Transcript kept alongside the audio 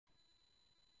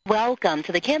Welcome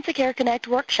to the Cancer Care Connect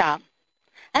workshop.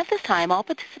 At this time, all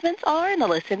participants are in a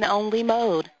listen-only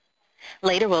mode.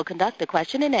 Later, we'll conduct a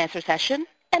question-and-answer session,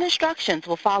 and instructions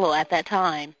will follow at that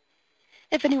time.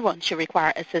 If anyone should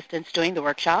require assistance during the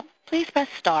workshop, please press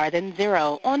star then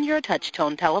 0 on your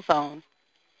touch-tone telephone.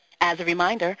 As a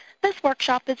reminder, this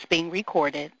workshop is being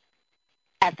recorded.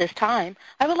 At this time,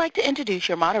 I would like to introduce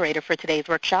your moderator for today's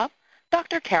workshop,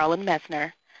 Dr. Carolyn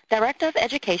Messner, Director of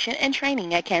Education and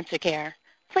Training at Cancer Care.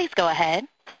 Please go ahead.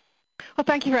 Well,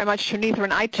 thank you very much, Shanitha,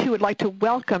 and I too would like to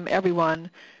welcome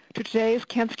everyone to today's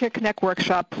Cancer Care Connect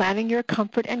workshop, Planning Your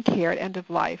Comfort and Care at End of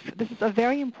Life. This is a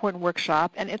very important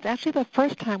workshop, and it's actually the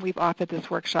first time we've offered this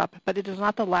workshop, but it is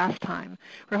not the last time.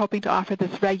 We're hoping to offer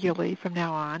this regularly from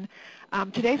now on.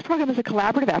 Today's program is a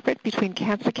collaborative effort between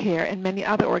Cancer Care and many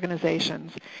other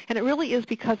organizations, and it really is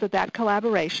because of that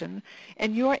collaboration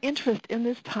and your interest in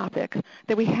this topic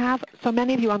that we have so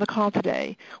many of you on the call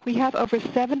today. We have over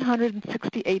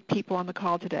 768 people on the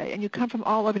call today, and you come from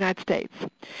all over the United States.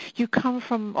 You come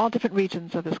from all different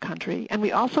regions of this country, and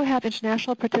we also have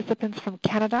international participants from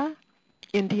Canada,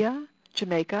 India,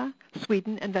 Jamaica,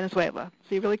 Sweden, and Venezuela.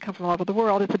 So you really come from all over the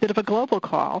world. It's a bit of a global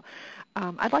call.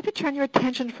 I'd like to turn your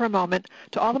attention for a moment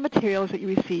to all the materials that you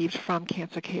received from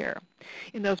Cancer Care.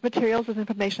 In those materials is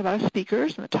information about our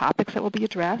speakers and the topics that will be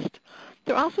addressed.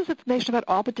 There also is information about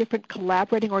all the different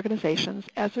collaborating organizations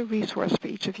as a resource for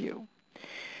each of you.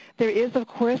 There is, of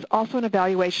course, also an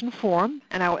evaluation form,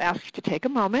 and I will ask you to take a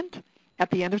moment at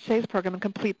the end of today's program and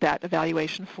complete that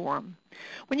evaluation form.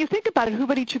 When you think about it, who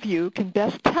but each of you can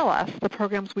best tell us the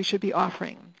programs we should be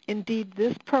offering? Indeed,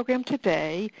 this program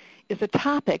today is a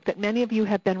topic that many of you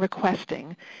have been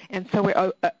requesting, and so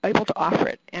we're able to offer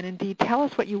it. And indeed, tell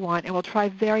us what you want, and we'll try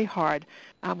very hard.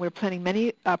 We're planning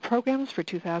many programs for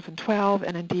 2012,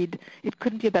 and indeed, it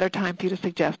couldn't be a better time for you to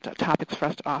suggest topics for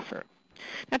us to offer.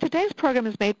 Now, today's program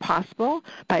is made possible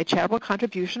by a charitable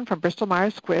contribution from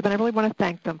Bristol-Myers Squibb, and I really want to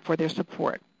thank them for their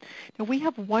support. Now, we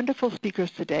have wonderful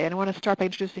speakers today, and I want to start by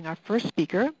introducing our first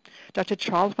speaker, Dr.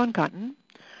 Charles Von Gunten.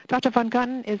 Dr. Von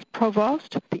Gunten is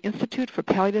Provost of the Institute for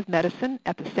Palliative Medicine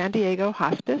at the San Diego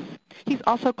Hospice. He's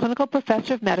also Clinical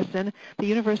Professor of Medicine at the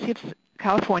University of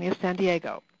California, San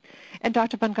Diego. And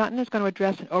Dr. Von Gunten is going to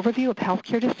address an overview of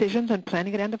healthcare decisions and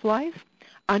planning at end of life,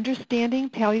 understanding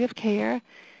palliative care,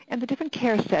 and the different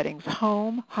care settings,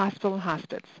 home, hospital, and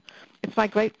hospice. It's my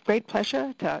great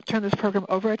pleasure to turn this program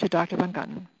over to Dr. Von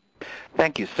Gunten.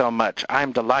 Thank you so much.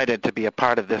 I'm delighted to be a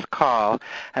part of this call,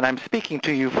 and I'm speaking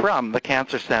to you from the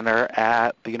Cancer Center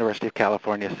at the University of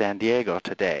California, San Diego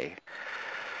today.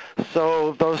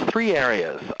 So those three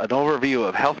areas, an overview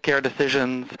of healthcare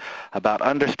decisions, about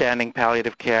understanding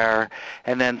palliative care,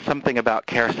 and then something about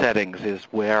care settings is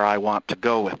where I want to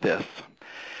go with this.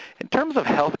 In terms of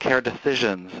healthcare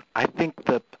decisions, I think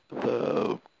that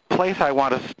the place I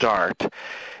want to start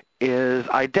is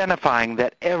identifying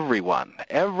that everyone,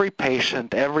 every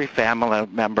patient, every family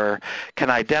member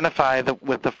can identify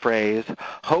with the phrase,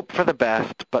 hope for the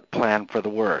best but plan for the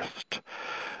worst.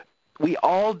 We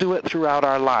all do it throughout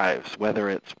our lives,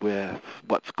 whether it's with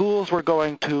what schools we're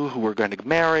going to, who we're going to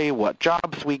marry, what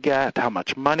jobs we get, how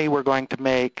much money we're going to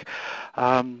make.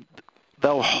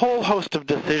 The whole host of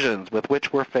decisions with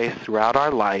which we're faced throughout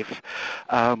our life,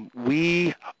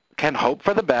 we can hope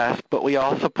for the best, but we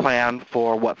also plan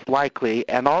for what's likely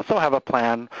and also have a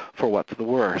plan for what's the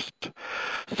worst.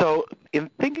 So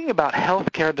in thinking about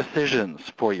healthcare decisions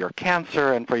for your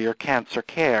cancer and for your cancer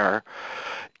care,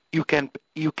 you can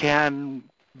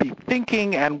be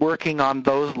thinking and working on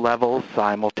those levels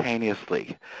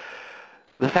simultaneously.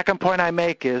 The second point I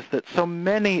make is that so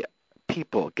many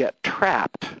people get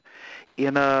trapped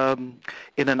in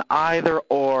an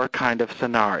either-or kind of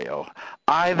scenario.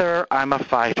 Either I'm a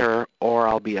fighter or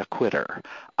I'll be a quitter.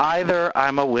 Either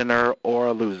I'm a winner or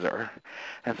a loser.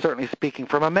 And certainly speaking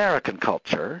from American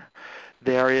culture,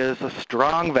 there is a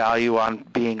strong value on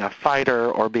being a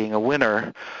fighter or being a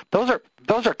winner. Those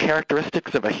are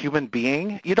characteristics of a human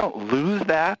being. You don't lose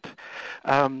that.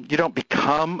 You don't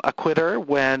become a quitter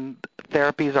when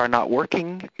therapies are not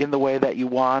working in the way that you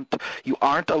want. You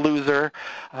aren't a loser.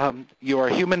 You're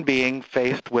a human being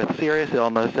faced with serious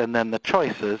illness and then the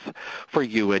choices for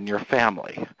you and your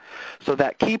family. So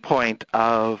that key point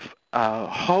of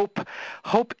hope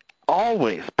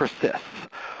always persists.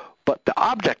 But the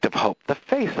object of hope, the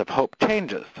face of hope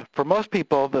changes. For most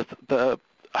people, the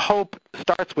hope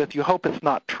starts with you hope it's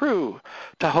not true,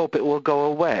 to hope it will go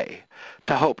away,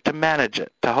 to hope to manage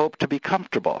it, to hope to be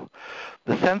comfortable.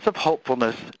 The sense of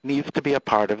hopefulness needs to be a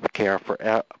part of the care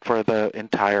for the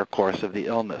entire course of the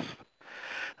illness.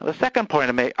 The second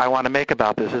point I want to make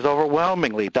about this is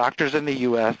overwhelmingly doctors in the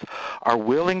U.S. are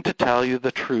willing to tell you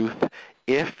the truth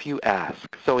if you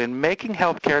ask. So in making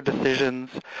healthcare decisions,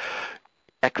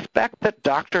 expect that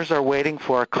doctors are waiting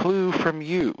for a clue from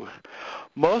you.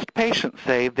 Most patients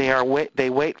say they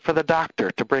wait for the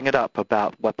doctor to bring it up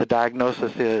about what the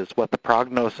diagnosis is, what the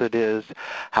prognosis is,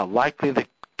 how likely the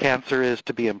cancer is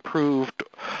to be improved.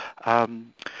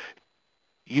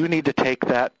 You need to take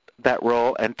that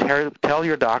role and tell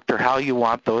your doctor how you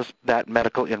want that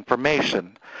medical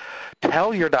information.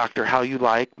 Tell your doctor how you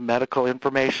like medical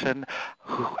information,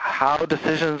 how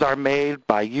decisions are made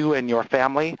by you and your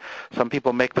family. Some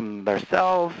people make them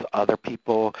themselves. Other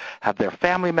people have their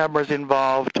family members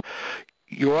involved.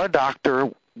 Your doctor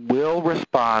will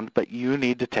respond, but you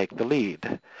need to take the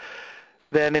lead.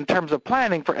 Then in terms of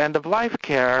planning for end-of-life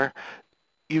care,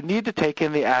 you need to take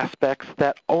in the aspects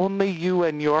that only you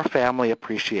and your family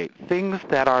appreciate, things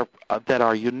that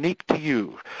are unique to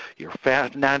you, your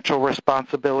financial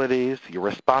responsibilities, your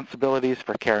responsibilities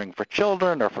for caring for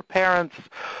children or for parents,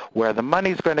 where the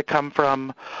money's going to come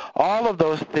from. All of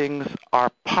those things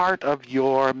are part of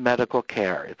your medical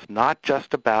care. It's not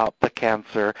just about the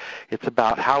cancer. It's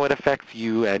about how it affects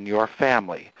you and your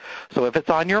family. So if it's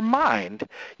on your mind,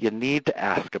 you need to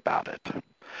ask about it.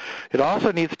 It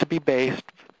also needs to be based,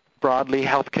 broadly,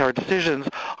 healthcare decisions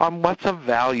on what's of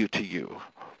value to you.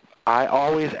 I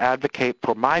always advocate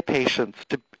for my patients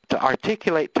to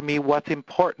articulate to me what's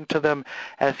important to them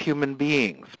as human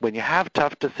beings. When you have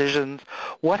tough decisions,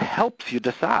 what helps you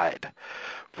decide?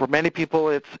 For many people,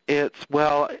 it's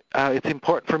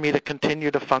important for me to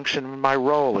continue to function in my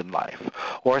role in life,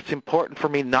 or it's important for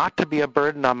me not to be a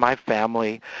burden on my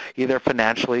family, either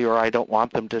financially or I don't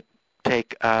want them to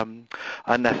take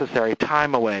unnecessary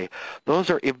time away. Those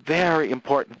are very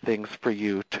important things for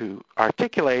you to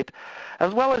articulate,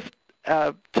 as well as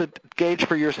to gauge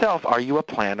for yourself. Are you a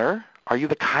planner? Are you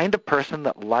the kind of person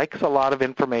that likes a lot of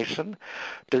information?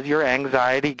 Does your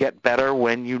anxiety get better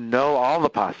when you know all the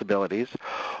possibilities?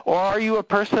 Or are you a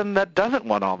person that doesn't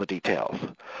want all the details?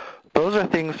 Those are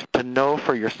things to know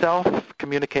for yourself,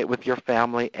 communicate with your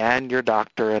family and your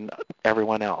doctor and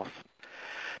everyone else.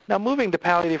 Now, moving to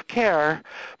palliative care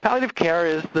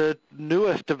is the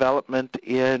newest development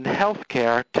in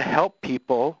healthcare to help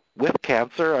people with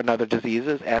cancer and other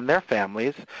diseases and their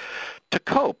families to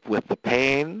cope with the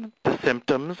pain, the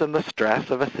symptoms, and the stress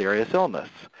of a serious illness.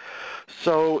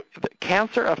 So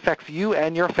cancer affects you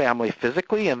and your family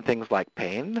physically in things like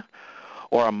pain,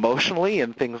 or emotionally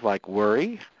in things like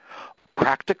worry.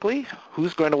 Practically,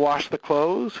 who's going to wash the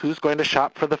clothes? Who's going to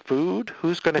shop for the food?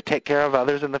 Who's going to take care of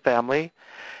others in the family?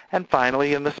 And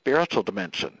finally, in the spiritual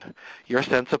dimension, your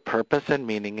sense of purpose and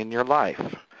meaning in your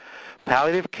life.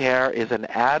 Palliative care is an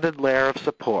added layer of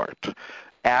support,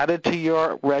 added to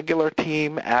your regular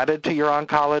team, added to your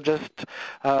oncologist,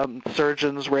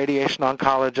 surgeons, radiation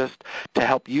oncologist, to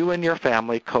help you and your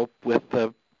family cope with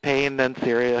the pain and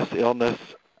serious illness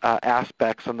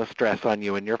aspects and the stress on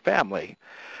you and your family.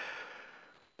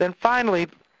 Then finally,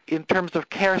 in terms of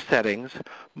care settings,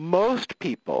 most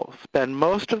people spend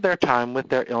most of their time with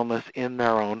their illness in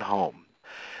their own home.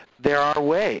 There are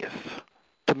ways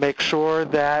to make sure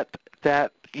that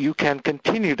you can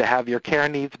continue to have your care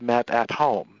needs met at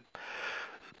home.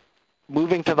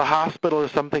 Moving to the hospital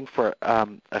is something for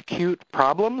acute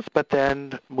problems, but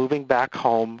then moving back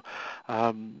home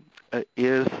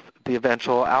is the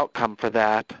eventual outcome for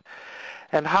that.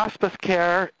 And hospice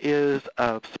care is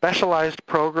a specialized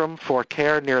program for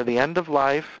care near the end of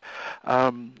life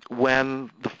when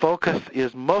the focus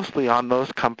is mostly on those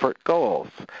comfort goals.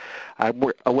 I'm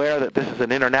aware that this is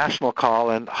an international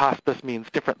call and hospice means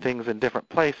different things in different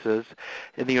places.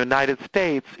 In the United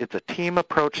States, it's a team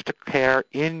approach to care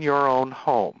in your own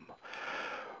home.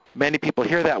 Many people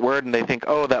hear that word and they think,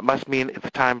 oh, that must mean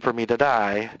it's time for me to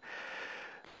die.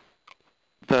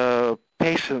 The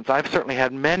patients, I've certainly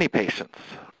had many patients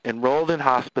enrolled in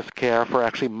hospice care for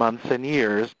actually months and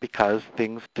years because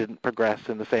things didn't progress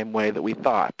in the same way that we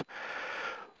thought.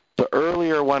 The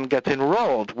earlier one gets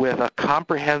enrolled with a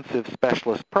comprehensive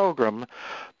specialist program,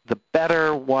 the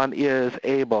better one is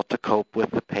able to cope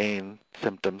with the pain,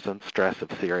 symptoms, and stress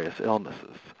of serious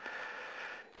illnesses.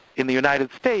 In the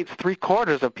United States,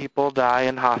 3/4 of people die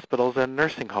in hospitals and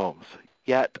nursing homes,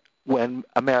 yet when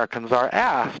Americans are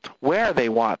asked where they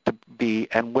want to be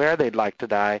and where they'd like to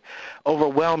die,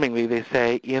 overwhelmingly they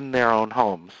say in their own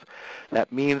homes.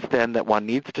 That means then that one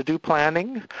needs to do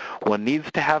planning, one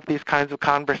needs to have these kinds of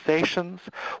conversations,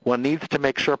 one needs to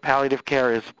make sure palliative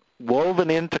care is woven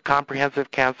into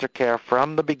comprehensive cancer care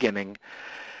from the beginning.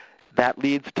 That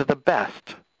leads to the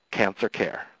best cancer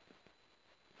care.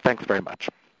 Thanks very much.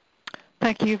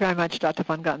 Thank you very much, Dr.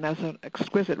 Von Gutten. That was an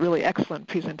exquisite, really excellent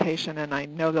presentation, and I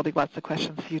know there'll be lots of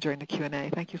questions for you during the Q&A.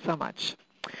 Thank you so much.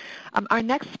 Our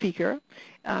next speaker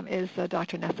is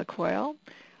Dr. Nessa Coyle.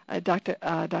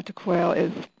 Dr. Coyle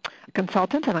is a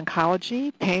consultant in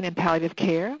oncology, pain, and palliative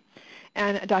care.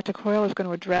 And Dr. Coyle is going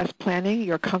to address planning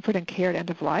your comfort and care at end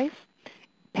of life,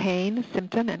 pain,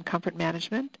 symptom, and comfort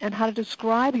management, and how to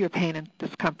describe your pain and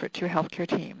discomfort to your healthcare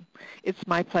team. It's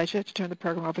my pleasure to turn the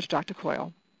program over to Dr.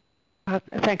 Coyle.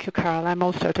 Thank you, Carol. I'm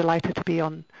also delighted to be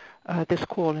on this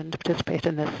call and to participate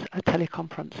in this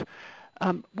teleconference.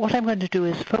 What I'm going to do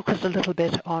is focus a little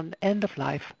bit on end of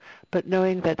life, but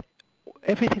knowing that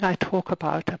everything I talk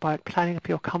about planning for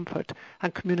your comfort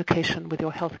and communication with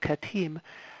your healthcare team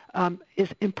is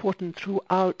important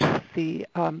throughout the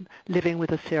living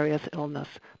with a serious illness,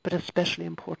 but especially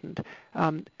important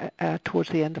towards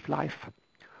the end of life.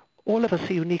 All of us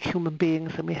are unique human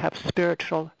beings, and we have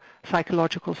spiritual,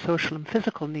 psychological, social, and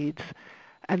physical needs.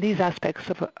 And these aspects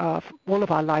of all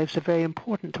of our lives are very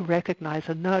important to recognize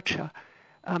and nurture,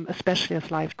 especially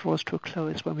as life draws to a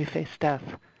close when we face death.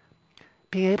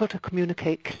 Being able to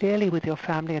communicate clearly with your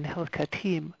family and healthcare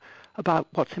team about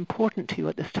what's important to you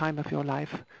at this time of your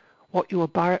life, what you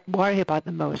worry about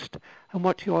the most, and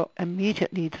what your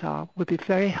immediate needs are would be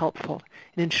very helpful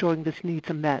in ensuring these needs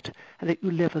are met and that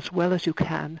you live as well as you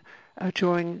can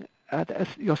during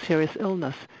your serious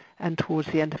illness and towards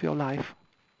the end of your life.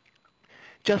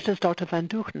 Just as Dr. Van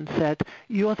Duchen said,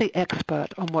 you're the expert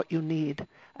on what you need,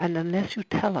 and unless you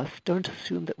tell us, don't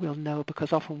assume that we'll know,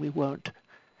 because often we won't.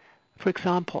 For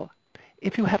example,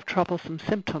 if you have troublesome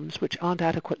symptoms which aren't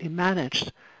adequately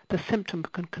managed, the symptom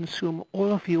can consume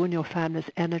all of you and your family's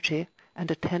energy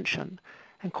and attention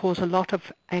and cause a lot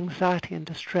of anxiety and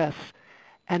distress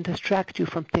and distract you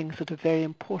from things that are very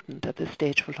important at this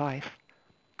stage of life.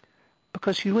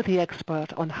 Because you are the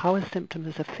expert on how a symptom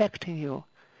is affecting you,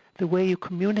 the way you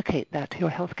communicate that to your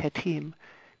healthcare team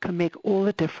can make all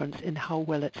the difference in how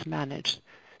well it's managed.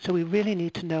 So we really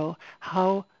need to know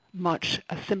how much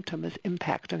a symptom is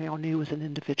impacting on you as an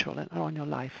individual and on your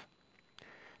life.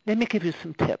 Let me give you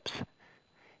some tips.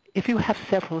 If you have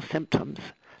several symptoms,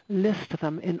 list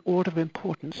them in order of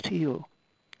importance to you.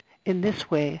 In this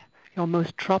way, your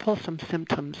most troublesome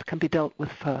symptoms can be dealt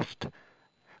with first.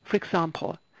 For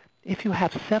example, if you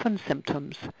have 7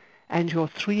 symptoms and your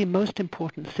 3 most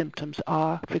important symptoms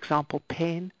are, for example,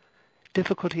 pain,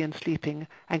 difficulty in sleeping,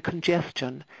 and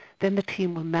congestion, then the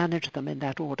team will manage them in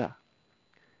that order.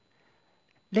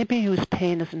 Let me use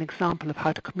pain as an example of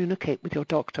how to communicate with your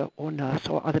doctor or nurse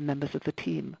or other members of the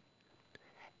team.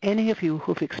 Any of you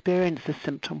who've experienced this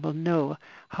symptom will know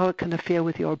how it can interfere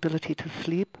with your ability to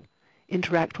sleep,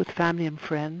 interact with family and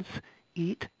friends,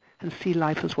 eat, and see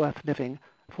life as worth living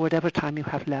for whatever time you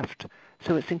have left.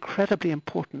 So it's incredibly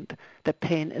important that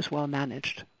pain is well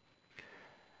managed.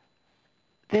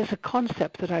 There's a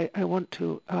concept that I want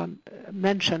to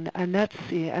mention, and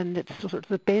it's sort of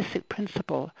the basic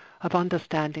principle of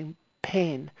understanding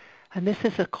pain. And this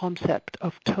is a concept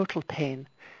of total pain.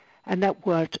 And that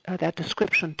word, that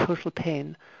description, total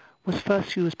pain, was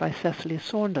first used by Cicely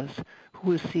Saunders,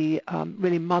 who was the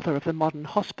really mother of the modern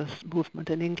hospice movement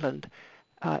in England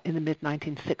in the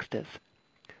mid-1960s.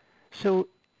 So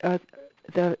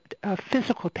the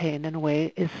physical pain, in a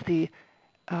way, is the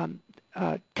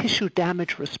tissue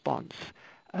damage response.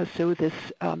 So this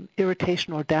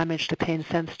irritation or damage to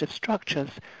pain-sensitive structures,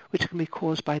 which can be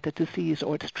caused by the disease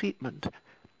or its treatment.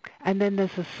 And then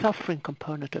there's a suffering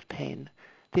component of pain,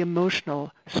 the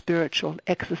emotional, spiritual,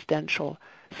 existential,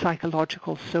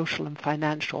 psychological, social, and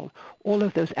financial, all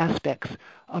of those aspects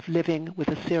of living with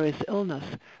a serious illness,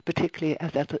 particularly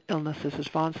as that illness is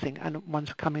advancing and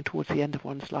one's coming towards the end of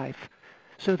one's life.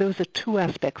 So those are 2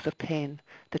 aspects of pain,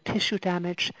 the tissue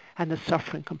damage and the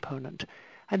suffering component.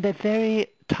 And they're very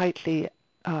tightly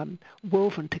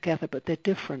woven together, but they're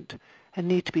different and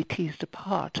need to be teased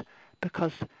apart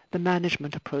because the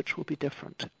management approach will be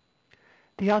different.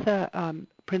 The other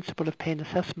principle of pain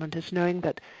assessment is knowing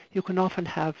that you can often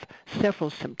have several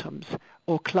symptoms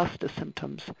or cluster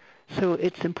symptoms. So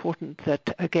it's important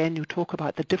that, again, you talk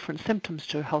about the different symptoms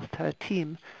to your healthcare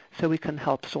team so we can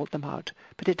help sort them out.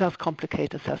 But it does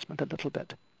complicate assessment a little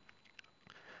bit.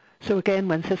 So again,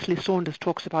 when Cicely Saunders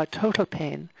talks about total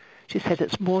pain, she said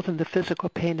it's more than the physical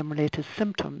pain and related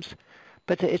symptoms,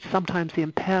 but it's sometimes the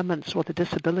impairments or the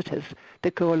disabilities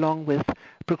that go along with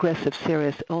progressive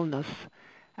serious illness.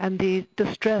 And the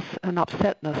distress and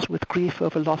upsetness with grief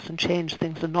over loss and change,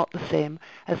 things are not the same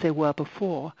as they were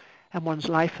before, and one's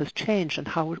life has changed, and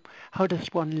how does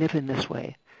one live in this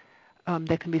way?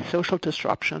 There can be social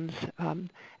disruptions,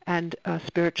 and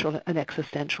spiritual and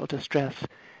existential distress.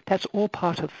 That's all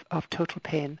part of total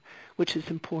pain, which is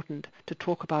important to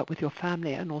talk about with your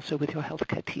family and also with your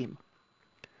healthcare team.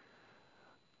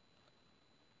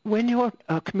 When you're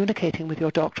communicating with your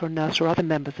doctor or nurse or other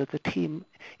members of the team,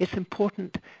 it's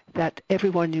important that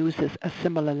everyone uses a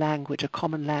similar language, a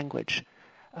common language,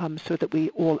 so that we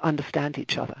all understand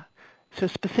each other. So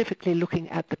specifically looking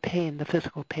at the pain, the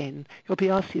physical pain, you'll be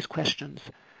asked these questions,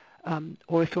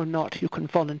 or if you're not, you can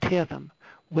volunteer them.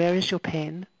 Where is your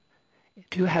pain?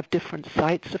 Do you have different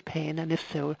sites of pain? And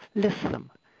if so, list them.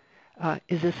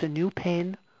 Is this a new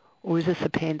pain, or is this a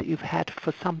pain that you've had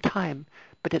for some time,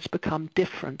 but it's become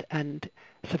different and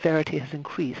severity has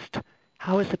increased?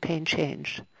 How has the pain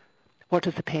changed? What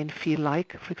does the pain feel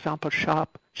like? For example,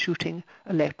 sharp, shooting,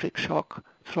 electric shock,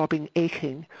 throbbing,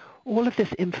 aching. All of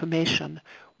this information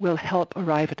will help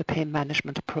arrive at a pain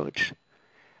management approach.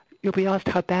 You'll be asked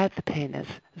how bad the pain is.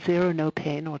 0, no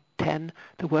pain, or 10,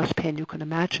 the worst pain you can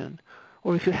imagine.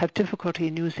 Or if you have difficulty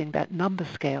in using that number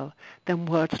scale, then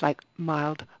words like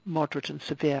mild, moderate, and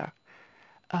severe.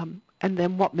 And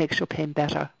then what makes your pain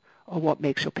better, or what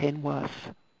makes your pain worse.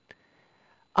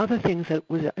 Other things that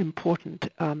were important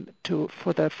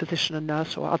for the physician and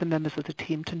nurse or other members of the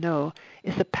team to know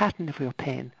is the pattern of your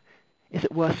pain. Is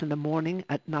it worse in the morning,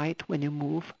 at night, when you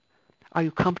move? Are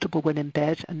you comfortable when in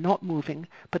bed and not moving,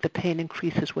 but the pain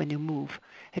increases when you move?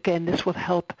 Again, this will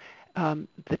help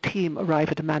the team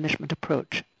arrive at a management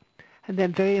approach. And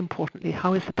then very importantly,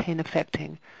 how is the pain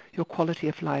affecting your quality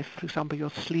of life? For example,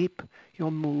 your sleep,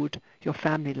 your mood, your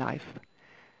family life.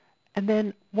 And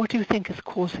then what do you think is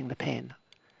causing the pain?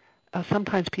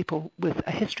 Sometimes people with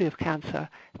a history of cancer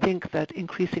think that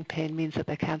increasing pain means that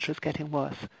their cancer is getting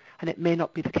worse, and it may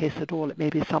not be the case at all. It may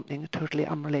be something totally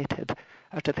unrelated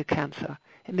to the cancer.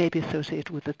 It may be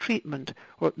associated with the treatment,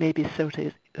 or it may be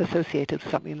associated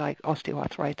with something like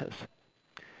osteoarthritis.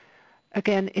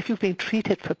 Again, if you've been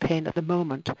treated for pain at the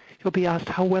moment, you'll be asked,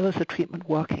 how well is the treatment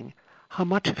working? How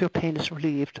much of your pain is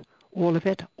relieved? All of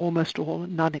it, almost all,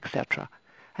 none, etc.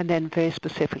 And then very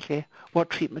specifically, what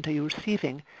treatment are you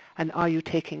receiving? And are you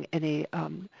taking any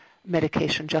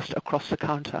medication just across the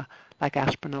counter, like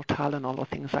aspirin or Tylenol or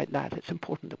things like that? It's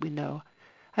important that we know.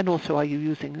 And also, are you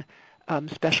using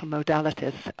special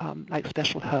modalities, like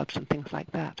special herbs and things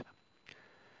like that?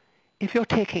 If you're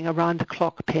taking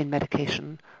around-the-clock pain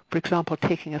medication, for example,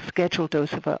 taking a scheduled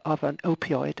dose of an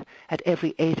opioid at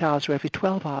every 8 hours or every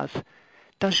 12 hours,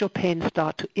 does your pain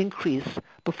start to increase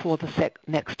before the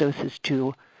next dose is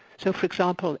due? So, for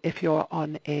example, if you're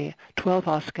on a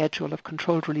 12-hour schedule of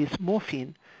controlled-release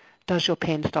morphine, does your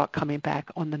pain start coming back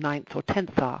on the 9th or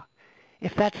 10th hour?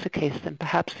 If that's the case, then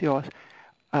perhaps your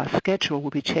schedule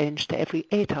will be changed to every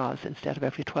 8 hours instead of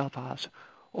every 12 hours,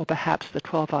 or perhaps the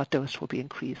 12-hour dose will be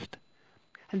increased.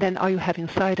 And then, are you having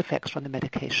side effects from the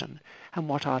medication, and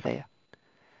what are they?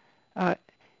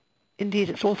 Indeed,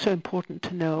 it's also important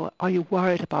to know, are you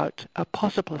worried about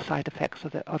possible side effects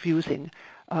of using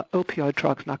opioid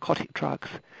drugs, narcotic drugs,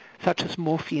 such as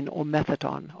morphine or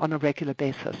methadone on a regular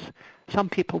basis? Some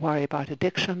people worry about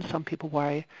addiction. Some people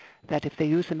worry that if they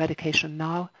use the medication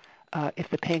now, if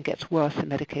the pain gets worse, the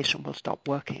medication will stop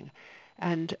working.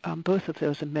 And both of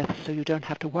those are myths, so you don't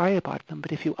have to worry about them.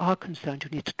 But if you are concerned, you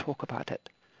need to talk about it.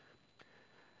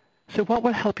 So what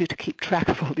will help you to keep track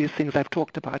of all these things I've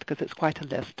talked about, because it's quite a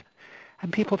list?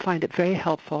 And people find it very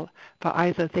helpful for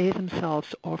either they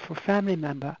themselves or for a family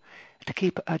member to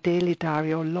keep a daily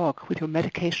diary or log with your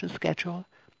medication schedule,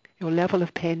 your level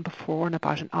of pain before and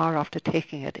about an hour after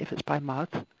taking it if it's by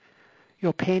mouth,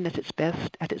 your pain at its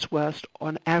best, at its worst,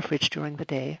 on average during the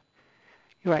day,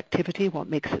 your activity, what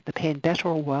makes it the pain better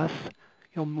or worse,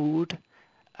 your mood,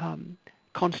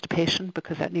 constipation,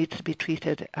 because that needs to be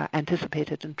treated,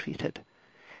 anticipated and treated,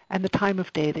 and the time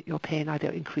of day that your pain either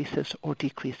increases or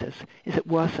decreases. Is it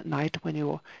worse at night when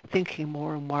you're thinking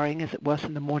more and worrying? Is it worse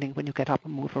in the morning when you get up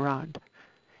and move around?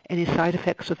 Any side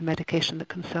effects of the medication that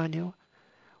concern you?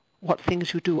 What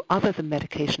things you do other than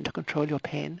medication to control your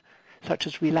pain, such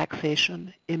as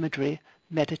relaxation, imagery,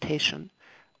 meditation.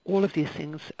 All of these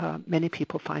things many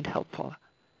people find helpful.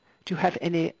 Do you have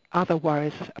any other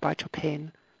worries about your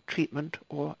pain, treatment,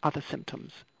 or other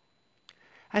symptoms?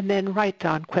 And then write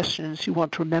down questions you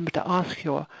want to remember to ask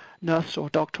your nurse or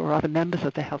doctor or other members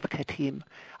of the healthcare team,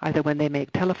 either when they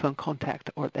make telephone contact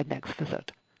or at their next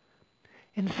visit.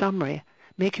 In summary,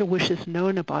 make your wishes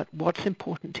known about what's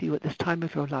important to you at this time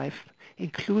of your life.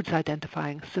 Includes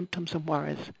identifying symptoms and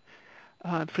worries.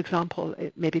 For example,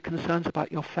 it may be concerns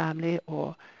about your family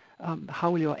or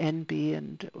how will your end be,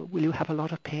 and will you have a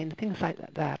lot of pain, things like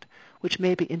that, which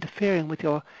may be interfering with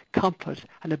your comfort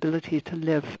and ability to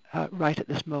live right at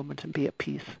this moment and be at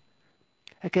peace.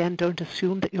 Again, don't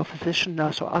assume that your physician,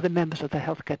 nurse, or other members of the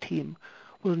healthcare team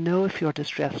will know if you're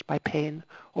distressed by pain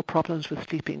or problems with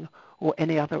sleeping or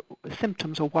any other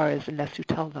symptoms or worries unless you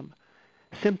tell them.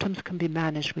 Symptoms can be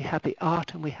managed. We have the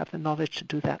art and we have the knowledge to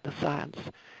do that, the science.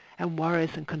 And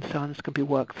worries and concerns can be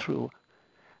worked through.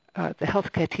 The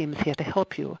healthcare team is here to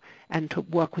help you and to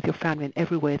work with your family in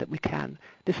every way that we can.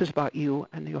 This is about you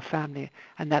and your family,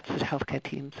 and that's the healthcare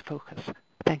team's focus.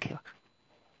 Thank you.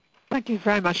 Thank you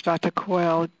very much, Dr.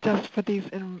 Coyle, just for these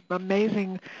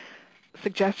amazing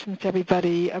suggestions to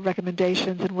everybody,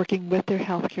 recommendations, and working with their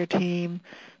healthcare team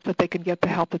so that they can get the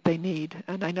help that they need.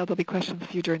 And I know there'll be questions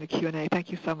for you during the Q&A. Thank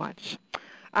you so much.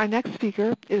 Our next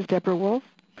speaker is Deborah Wolf.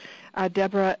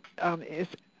 Deborah is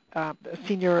a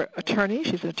senior attorney.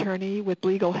 She's an attorney with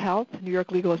Legal Health, New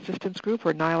York Legal Assistance Group,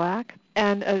 or NILAC.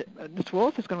 And Ms.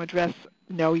 Wolf is going to address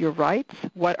Know Your Rights,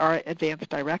 what are advanced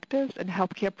directives, and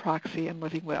healthcare proxy and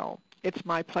living will. It's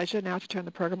my pleasure now to turn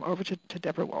the program over to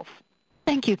Deborah Wolf.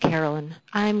 Thank you, Carolyn.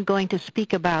 I'm going to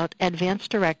speak about advance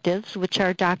directives, which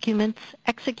are documents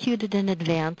executed in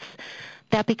advance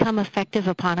that become effective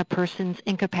upon a person's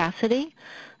incapacity.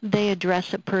 They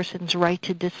address a person's right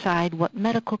to decide what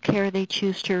medical care they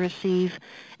choose to receive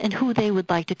and who they would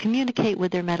like to communicate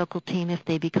with their medical team if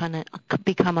they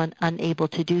become unable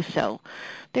to do so.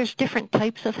 There's different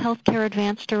types of healthcare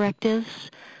advance directives.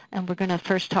 And we're going to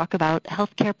first talk about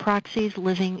healthcare proxies,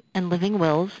 living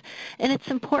wills. And it's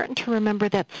important to remember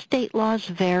that state laws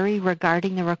vary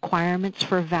regarding the requirements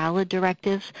for valid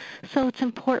directives. So it's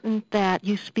important that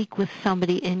you speak with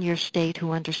somebody in your state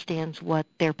who understands what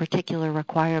their particular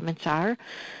requirements are.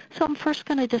 So I'm first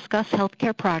going to discuss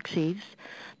healthcare proxies.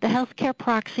 The healthcare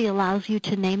proxy allows you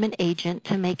to name an agent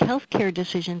to make healthcare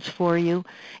decisions for you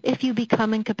if you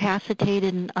become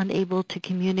incapacitated and unable to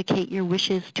communicate your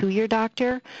wishes to your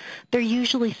doctor. They're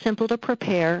usually simple to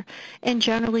prepare and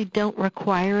generally don't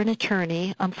require an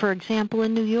attorney. For example,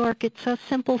 in New York, it's a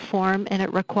simple form and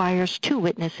it requires 2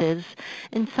 witnesses,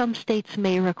 and some states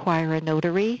may require a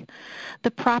notary.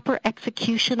 The proper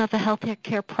execution of a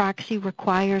healthcare proxy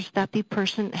requires that the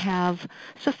person have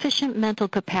sufficient mental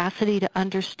capacity to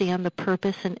understand the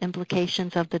purpose and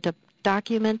implications of the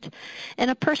document, and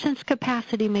a person's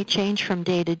capacity may change from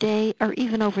day to day or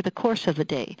even over the course of a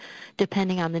day,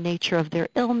 depending on the nature of their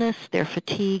illness, their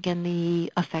fatigue, and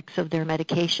the effects of their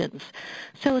medications.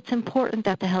 So it's important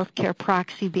that the healthcare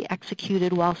proxy be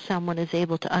executed while someone is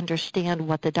able to understand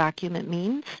what the document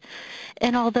means.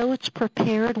 And although it's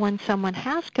prepared when someone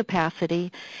has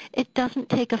capacity, it doesn't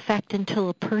take effect until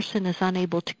a person is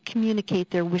unable to communicate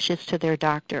their wishes to their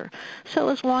doctor. So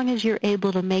as long as you're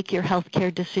able to make your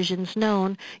healthcare decisions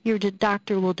known, your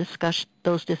doctor will discuss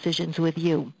those decisions with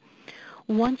you.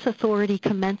 Once authority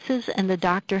commences and the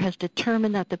doctor has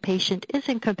determined that the patient is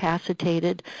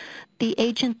incapacitated, the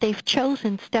agent they've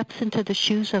chosen steps into the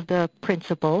shoes of the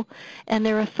principal, and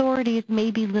their authority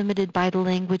may be limited by the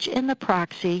language in the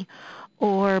proxy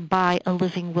or by a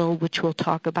living will, which we'll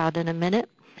talk about in a minute.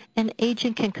 An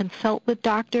agent can consult with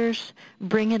doctors,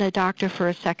 bring in a doctor for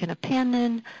a second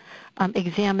opinion,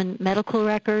 examine medical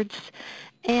records,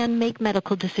 and make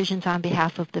medical decisions on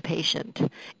behalf of the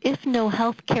patient. If no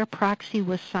healthcare proxy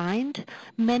was signed,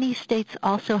 many states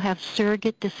also have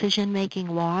surrogate decision-making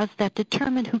laws that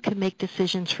determine who can make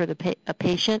decisions for a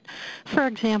patient. For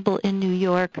example, in New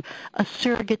York, a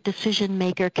surrogate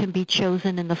decision-maker can be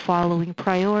chosen in the following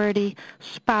priority: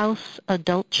 spouse,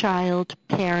 adult child,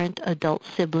 parent, adult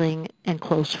sibling, and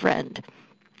close friend.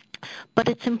 But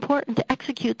it's important to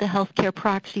execute the healthcare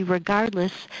proxy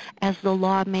regardless, as the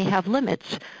law may have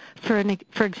limits. For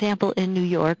example, in New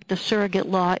York, the surrogate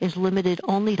law is limited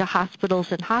only to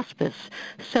hospitals and hospice,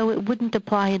 so it wouldn't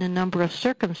apply in a number of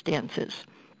circumstances.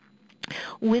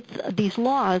 With these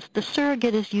laws, the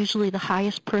surrogate is usually the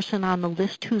highest person on the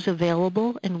list who's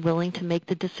available and willing to make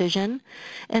the decision,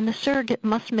 and the surrogate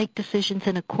must make decisions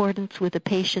in accordance with the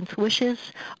patient's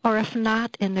wishes, or if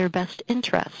not, in their best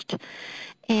interest.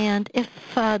 And if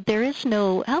there is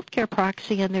no healthcare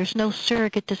proxy and there's no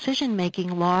surrogate decision-making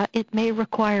law, it may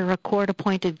require a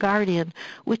court-appointed guardian,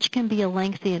 which can be a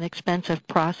lengthy and expensive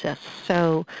process.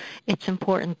 So it's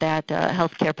important that a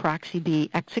healthcare proxy be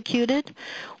executed.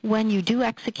 When you do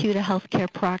execute a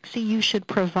healthcare proxy, you should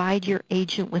provide your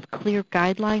agent with clear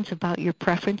guidelines about your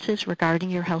preferences regarding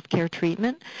your healthcare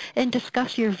treatment, and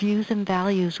discuss your views and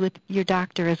values with your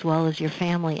doctor as well as your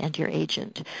family and your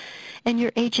agent. And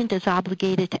your agent is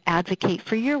obligated to advocate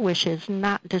for your wishes,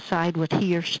 not decide what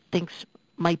he or she thinks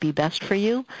might be best for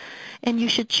you, and you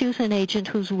should choose an agent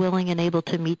who's willing and able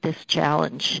to meet this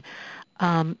challenge.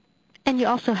 And you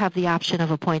also have the option of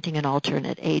appointing an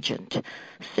alternate agent.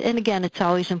 And again, it's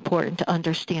always important to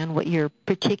understand what your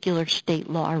particular state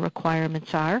law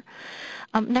requirements are.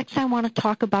 Next, I want to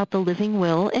talk about the living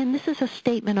will, and this is a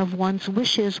statement of one's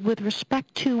wishes with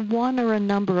respect to one or a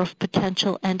number of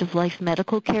potential end-of-life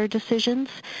medical care decisions,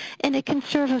 and it can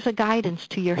serve as a guidance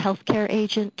to your healthcare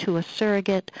agent, to a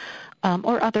surrogate,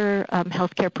 or other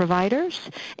healthcare providers.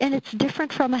 And it's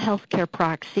different from a healthcare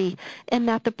proxy in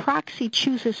that the proxy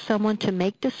chooses someone to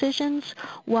make decisions,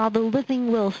 while the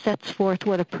living will sets forth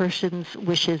what a person's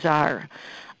wishes are.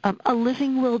 A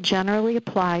living will generally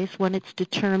applies when it's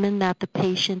determined that the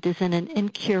patient is in an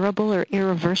incurable or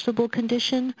irreversible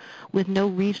condition with no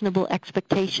reasonable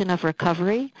expectation of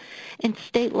recovery, and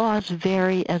state laws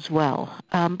vary as well.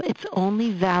 It's only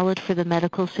valid for the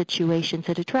medical situations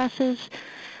it addresses.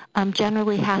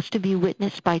 Generally has to be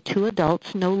witnessed by 2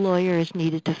 adults. No lawyer is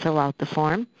needed to fill out the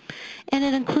form. And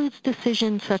it includes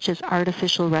decisions such as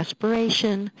artificial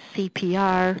respiration,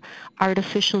 CPR,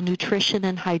 artificial nutrition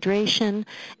and hydration,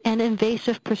 and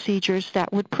invasive procedures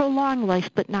that would prolong life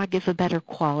but not give a better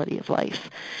quality of life.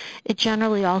 It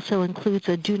generally also includes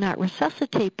a do not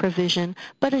resuscitate provision,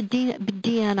 but a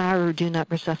DNR or do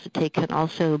not resuscitate can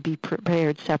also be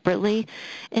prepared separately.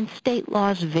 And state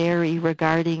laws vary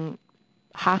regarding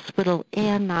hospital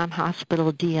and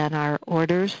non-hospital DNR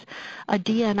orders. A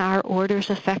DNR orders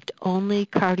affect only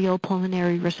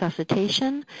cardiopulmonary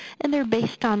resuscitation, and they're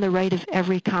based on the right of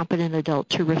every competent adult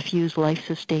to refuse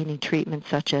life-sustaining treatment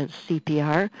such as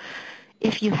CPR.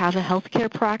 If you have a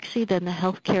healthcare proxy, then the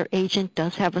healthcare agent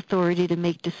does have authority to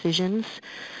make decisions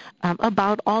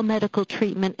about all medical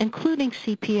treatment, including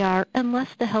CPR,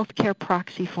 unless the healthcare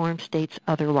proxy form states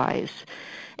otherwise.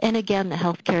 And again, the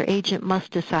healthcare agent must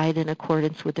decide in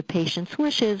accordance with the patient's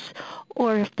wishes,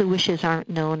 or if the wishes aren't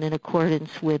known, in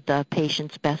accordance with the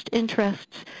patient's best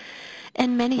interests.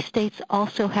 And many states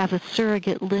also have a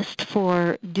surrogate list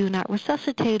for do not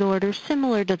resuscitate orders,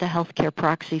 similar to the healthcare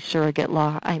proxy surrogate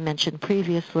law I mentioned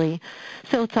previously.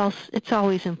 So it's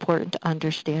always important to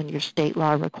understand your state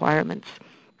law requirements.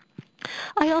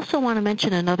 I also want to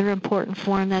mention another important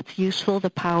form that's useful, the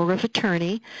power of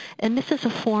attorney, and this is a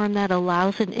form that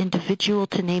allows an individual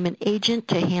to name an agent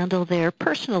to handle their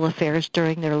personal affairs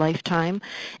during their lifetime,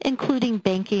 including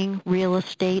banking, real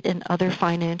estate, and other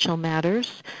financial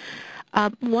matters.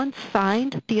 Once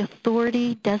signed, the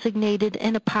authority designated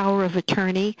in a power of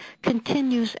attorney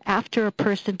continues after a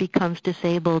person becomes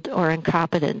disabled or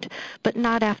incompetent, but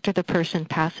not after the person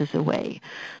passes away.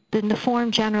 Then the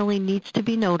form generally needs to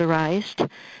be notarized,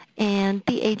 and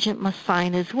the agent must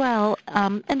sign as well,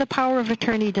 and the power of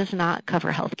attorney does not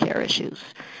cover health care issues.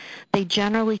 They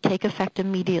generally take effect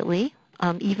immediately,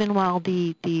 even while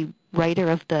the writer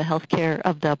of the healthcare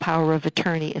of the power of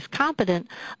attorney is competent,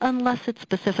 unless it's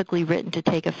specifically written to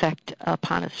take effect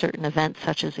upon a certain event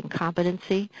such as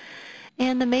incompetency.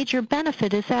 And the major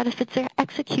benefit is that if it's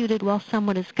executed while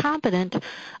someone is competent,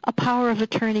 a power of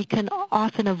attorney can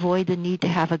often avoid the need to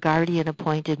have a guardian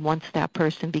appointed once that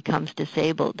person becomes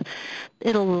disabled.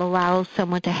 It'll allow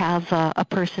someone to have a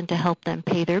person to help them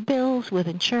pay their bills with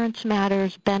insurance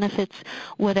matters, benefits,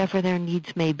 whatever their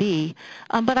needs may be.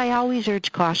 But I always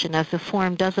urge caution, as the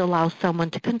form does allow someone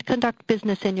to conduct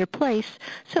business in your place,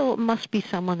 so it must be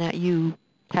someone that you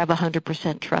have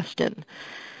 100% trust in.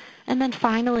 And then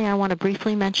finally, I want to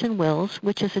briefly mention wills,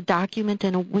 which is a document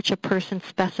in which a person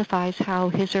specifies how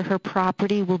his or her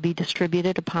property will be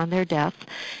distributed upon their death.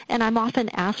 And I'm often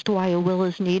asked why a will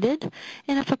is needed.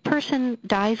 And if a person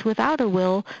dies without a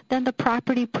will, then the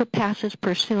property passes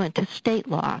pursuant to state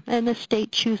law, and the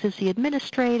state chooses the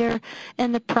administrator,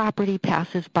 and the property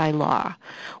passes by law.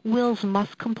 Wills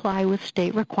must comply with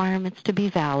state requirements to be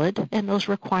valid, and those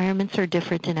requirements are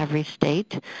different in every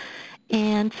state.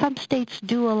 And some states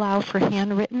do allow for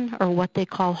handwritten or what they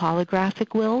call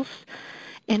holographic wills.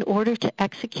 In order to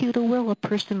execute a will, a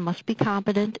person must be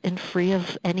competent and free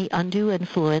of any undue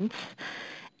influence.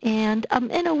 And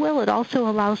in a will, it also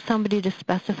allows somebody to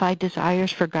specify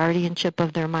desires for guardianship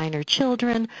of their minor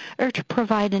children, or to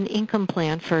provide an income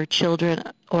plan for children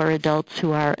or adults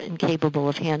who are incapable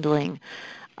of handling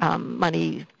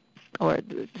money, or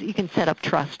you can set up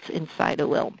trusts inside a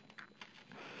will.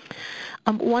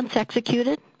 Once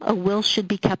executed, A will should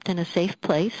be kept in a safe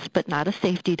place, but not a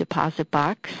safety deposit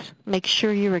box. Make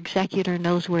sure your executor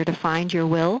knows where to find your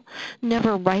will.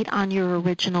 Never write on your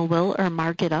original will or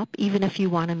mark it up, even if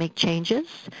you want to make changes.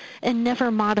 And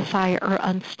never modify or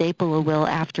unstaple a will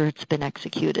after it's been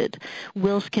executed.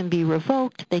 Wills can be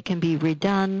revoked. They can be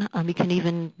redone. You can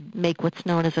even make what's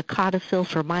known as a codicil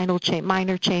for minor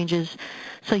changes,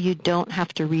 so you don't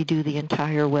have to redo the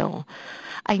entire will.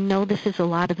 I know this is a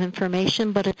lot of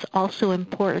information, but it's also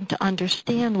important to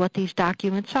understand what these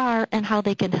documents are and how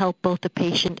they can help both the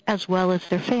patient as well as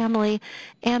their family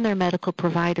and their medical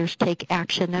providers take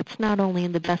action that's not only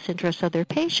in the best interest of their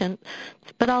patient,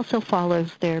 but also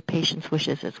follows their patient's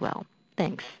wishes as well.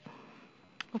 Thanks.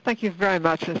 Well, thank you very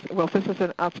much, Ms. Wilf. This is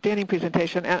an outstanding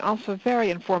presentation and also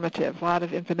very informative. A lot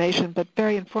of information, but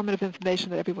very informative information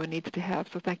that everyone needs to have.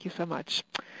 So thank you so much.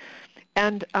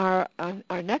 And our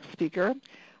next speaker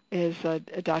is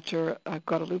Dr.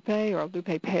 Guadalupe or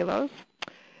Lupe Palos.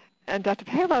 And Dr.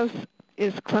 Palos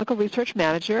is Clinical Research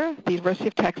Manager at the University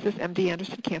of Texas MD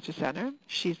Anderson Cancer Center.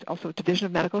 She's also Division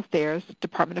of Medical Affairs,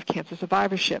 Department of Cancer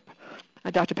Survivorship.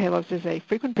 Dr. Palos is a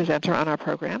frequent presenter on our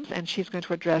programs, and she's going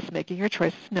to address making your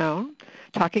choices known,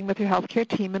 talking with your healthcare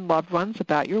team and loved ones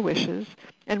about your wishes,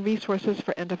 and resources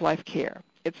for end-of-life care.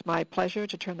 It's my pleasure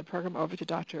to turn the program over to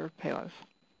Dr. Palos.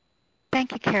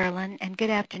 Thank you, Carolyn, and good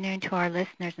afternoon to our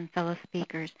listeners and fellow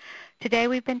speakers. Today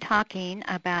we've been talking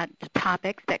about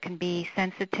topics that can be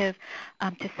sensitive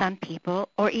to some people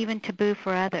or even taboo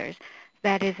for others.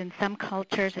 That is, in some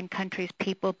cultures and countries,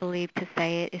 people believe to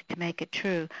say it is to make it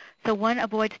true. So one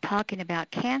avoids talking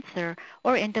about cancer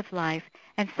or end of life,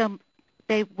 and so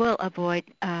they will avoid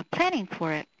planning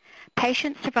for it.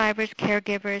 Patients, survivors,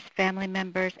 caregivers, family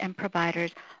members, and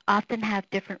providers often have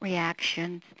different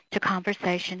reactions to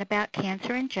conversation about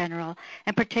cancer in general,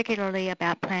 and particularly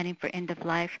about planning for end of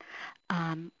life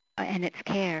and its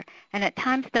care. And at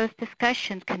times those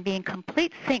discussions can be in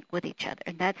complete sync with each other,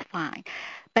 and that's fine.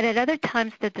 But at other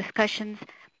times the discussions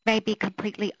may be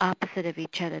completely opposite of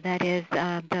each other. That is,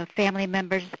 the family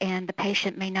members and the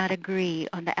patient may not agree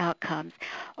on the outcomes,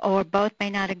 or both may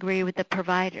not agree with the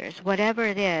providers. Whatever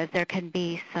it is, there can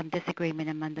be some disagreement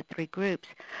among the three groups.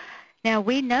 Now,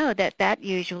 we know that that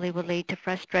usually will lead to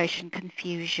frustration,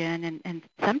 confusion, and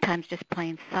sometimes just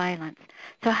plain silence.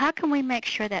 So how can we make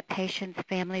sure that patients,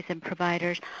 families, and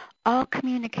providers all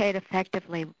communicate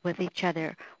effectively with each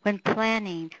other when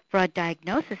planning for a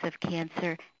diagnosis of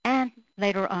cancer and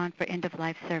later on for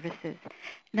end-of-life services?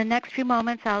 In the next few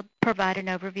moments, I'll provide an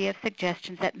overview of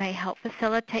suggestions that may help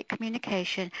facilitate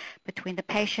communication between the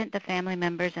patient, the family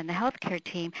members, and the healthcare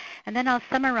team, and then I'll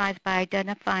summarize by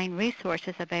identifying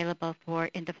resources available for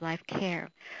end-of-life care.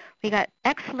 We got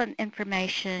excellent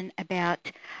information about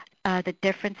the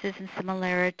differences and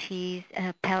similarities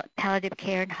of palliative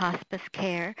care and hospice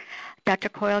care. Dr.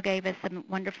 Coyle gave us some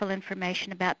wonderful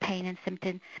information about pain and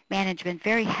symptom management,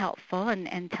 very helpful,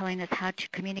 and telling us how to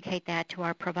communicate that to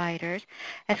our providers.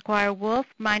 Esquire Wolf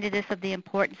reminded us of the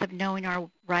importance of knowing our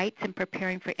rights and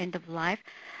preparing for end of life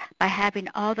by having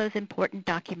all those important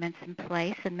documents in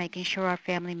place and making sure our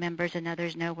family members and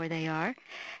others know where they are.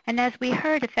 And as we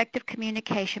heard, effective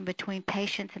communication between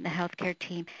patients and the healthcare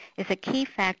team is a key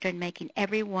factor in making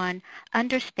everyone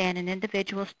understand an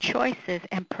individual's choices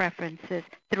and preferences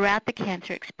throughout the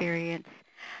cancer experience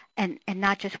and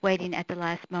not just waiting at the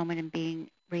last moment and being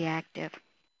reactive.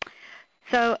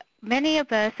 So many of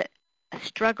us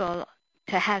struggle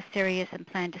to have serious and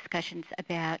planned discussions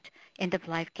about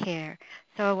end-of-life care.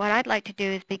 So what I'd like to do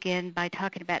is begin by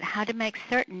talking about how to make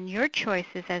certain your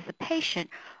choices as a patient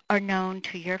are known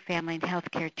to your family and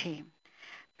healthcare team.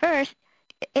 First,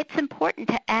 it's important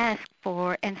to ask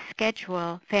for and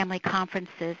schedule family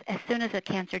conferences as soon as a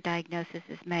cancer diagnosis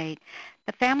is made.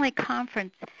 The family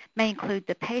conference may include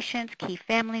the patients, key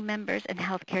family members, and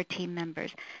healthcare team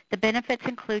members. The benefits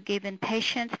include giving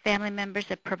patients, family members,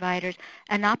 and providers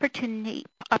an opportunity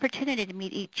to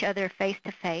meet each other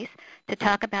face-to-face to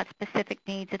talk about specific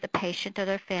needs of the patient or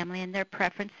their family and their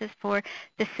preferences for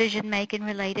decision-making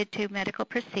related to medical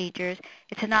procedures.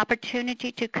 It's an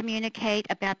opportunity to communicate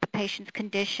about the patient's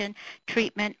condition,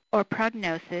 treatment, or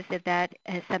prognosis, if that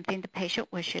is something the patient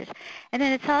wishes. And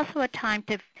then it's also a time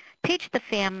to teach the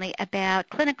family about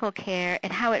clinical care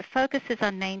and how it focuses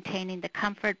on maintaining the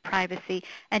comfort, privacy,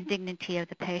 and dignity of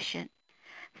the patient.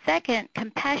 Second,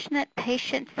 compassionate,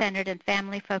 patient-centered, and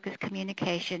family-focused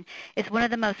communication is one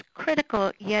of the most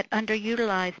critical yet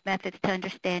underutilized methods to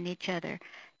understand each other.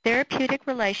 Therapeutic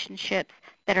relationships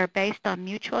that are based on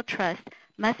mutual trust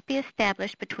must be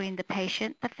established between the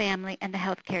patient, the family, and the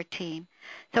healthcare team.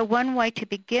 So one way to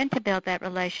begin to build that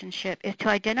relationship is to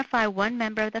identify one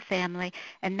member of the family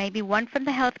and maybe one from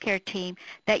the healthcare team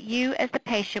that you as the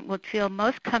patient would feel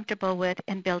most comfortable with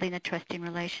in building a trusting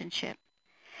relationship.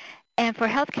 And for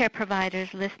healthcare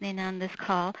providers listening on this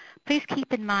call, please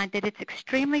keep in mind that it's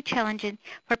extremely challenging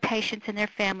for patients and their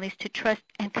families to trust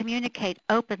and communicate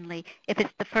openly if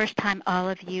it's the first time all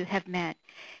of you have met.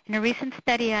 In a recent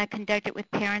study I conducted with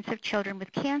parents of children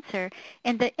with cancer,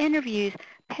 in the interviews,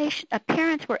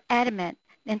 parents were adamant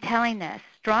in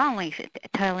strongly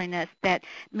telling us that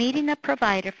meeting a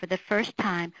provider for the first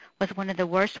time was one of the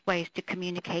worst ways to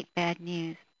communicate bad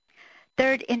news.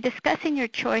 Third, in discussing your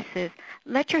choices,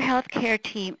 let your healthcare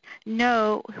team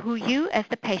know who you as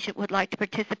the patient would like to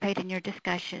participate in your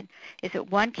discussion. Is it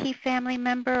one key family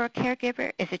member or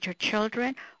caregiver? Is it your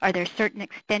children? Are there certain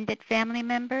extended family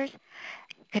members?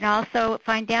 You can also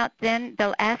find out then,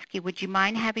 they'll ask you, would you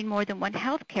mind having more than one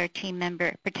healthcare team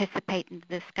member participate in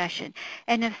the discussion?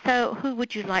 And if so, who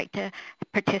would you like to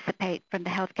participate from the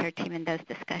healthcare team in those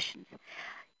discussions?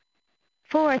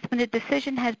 Fourth, when a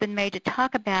decision has been made to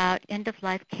talk about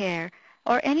end-of-life care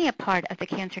or any part of the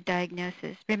cancer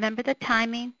diagnosis, remember the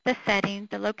timing, the setting,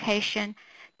 the location,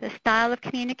 the style of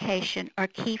communication are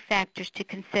key factors to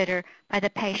consider by the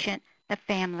patient, the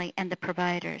family, and the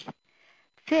providers.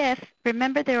 Fifth,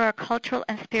 remember there are cultural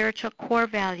and spiritual core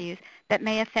values that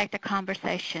may affect a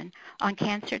conversation on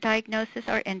cancer diagnosis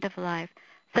or end-of-life.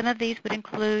 Some of these would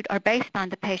include, are based on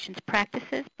the patient's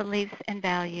practices, beliefs, and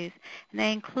values. And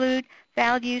they include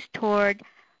values toward,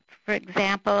 for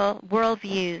example,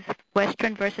 worldviews,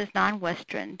 Western versus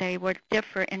non-Western. They would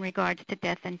differ in regards to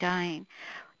death and dying.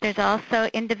 There's also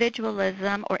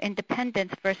individualism or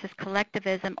independence versus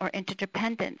collectivism or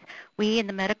interdependence. We in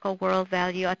the medical world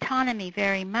value autonomy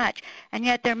very much, and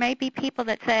yet there may be people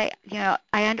that say,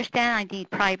 I understand I need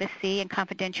privacy and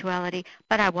confidentiality,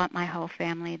 but I want my whole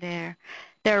family there.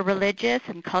 There are religious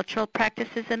and cultural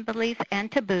practices and beliefs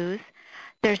and taboos.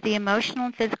 There's the emotional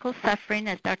and physical suffering,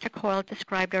 as Dr. Coyle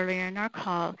described earlier in our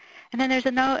call. And then there's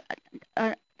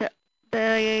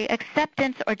the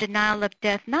acceptance or denial of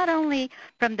death, not only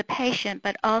from the patient,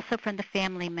 but also from the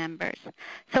family members.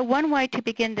 So one way to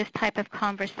begin this type of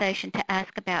conversation to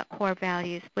ask about core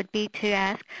values would be to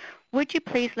ask, would you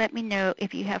please let me know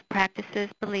if you have practices,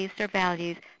 beliefs, or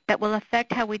values that will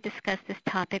affect how we discuss this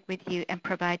topic with you and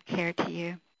provide care to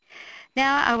you?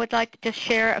 Now I would like to just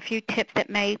share a few tips that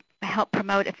may help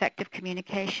promote effective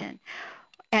communication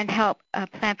and help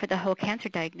plan for the whole cancer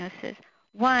diagnosis.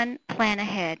 One, plan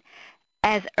ahead.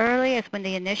 As early as when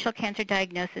the initial cancer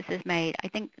diagnosis is made. I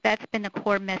think that's been the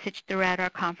core message throughout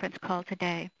our conference call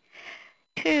today.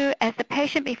 Two, as the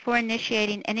patient before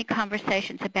initiating any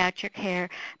conversations about your care,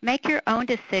 make your own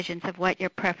decisions of what your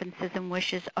preferences and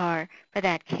wishes are for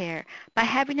that care. By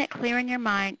having it clear in your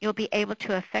mind, you'll be able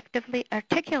to effectively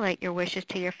articulate your wishes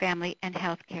to your family and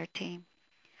healthcare team.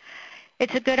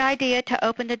 It's a good idea to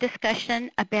open the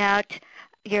discussion about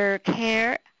your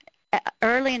care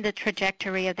early in the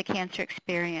trajectory of the cancer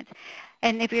experience.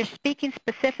 And if you're speaking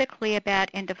specifically about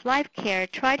end-of-life care,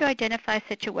 try to identify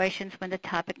situations when the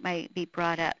topic may be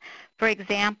brought up. For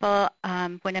example,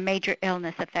 when a major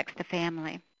illness affects the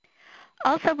family.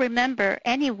 Also remember,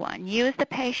 anyone, you as the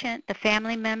patient, the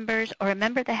family members, or a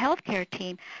member of the healthcare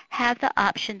team, have the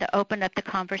option to open up the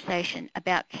conversation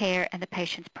about care and the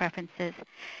patient's preferences.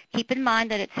 Keep in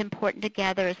mind that it's important to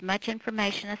gather as much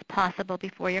information as possible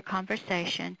before your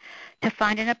conversation, to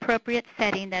find an appropriate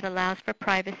setting that allows for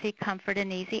privacy, comfort,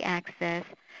 and easy access.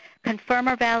 Confirm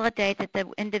or validate that the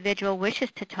individual wishes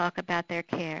to talk about their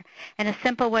care. And a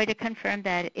simple way to confirm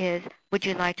that is, would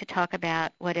you like to talk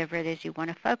about whatever it is you want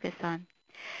to focus on?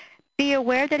 Be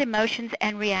aware that emotions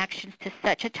and reactions to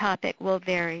such a topic will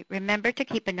vary. Remember to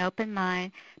keep an open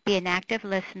mind, be an active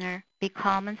listener, be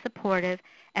calm and supportive,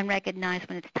 and recognize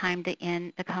when it's time to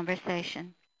end the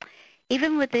conversation.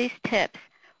 Even with these tips,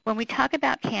 when we talk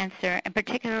about cancer, and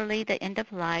particularly the end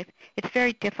of life, it's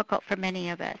very difficult for many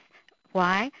of us.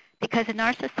 Why? Because in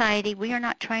our society, we are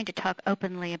not trying to talk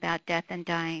openly about death and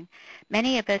dying.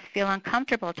 Many of us feel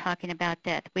uncomfortable talking about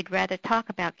death. We'd rather talk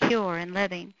about cure and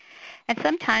living. And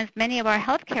sometimes many of our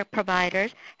healthcare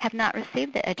providers have not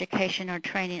received the education or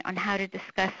training on how to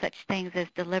discuss such things as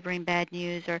delivering bad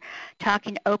news or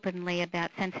talking openly about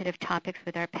sensitive topics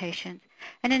with our patients.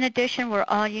 And in addition, we're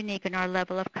all unique in our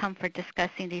level of comfort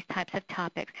discussing these types of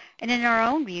topics and in our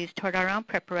own views toward our own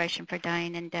preparation for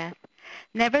dying and death.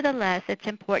 Nevertheless, it's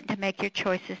important to make your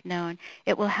choices known.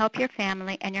 It will help your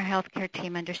family and your healthcare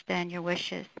team understand your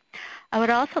wishes. I would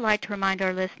also like to remind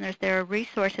our listeners there are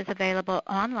resources available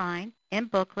online in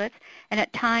booklets, and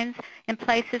at times in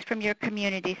places from your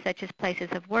community, such as places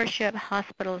of worship,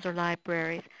 hospitals, or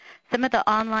libraries. Some of the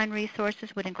online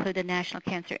resources would include the National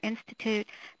Cancer Institute,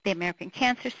 the American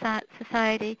Cancer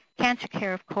Society, Cancer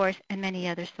Care, of course, and many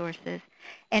other sources.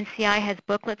 NCI has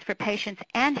booklets for patients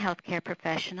and healthcare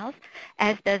professionals,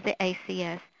 as does the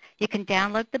ACS. You can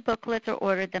download the booklets or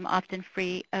order them, often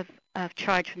free of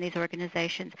charge from these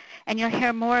organizations. And you'll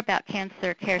hear more about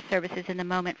cancer care services in a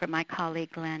moment from my colleague,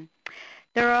 Glenn.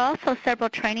 There are also several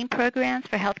training programs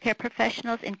for healthcare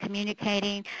professionals in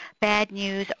communicating bad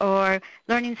news or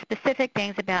learning specific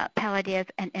things about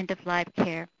palliative and end-of-life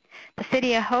care. The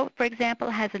City of Hope, for example,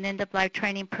 has an end-of-life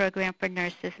training program for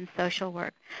nurses and social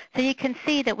work. So you can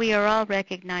see that we are all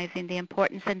recognizing the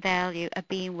importance and value of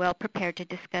being well prepared to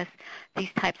discuss these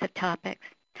types of topics.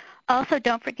 Also,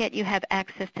 don't forget you have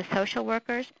access to social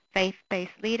workers,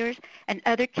 faith-based leaders, and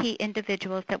other key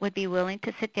individuals that would be willing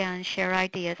to sit down and share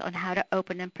ideas on how to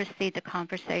open and proceed the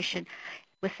conversation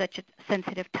with such a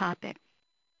sensitive topic.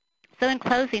 So in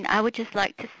closing, I would just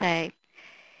like to say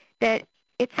that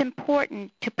it's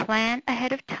important to plan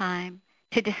ahead of time,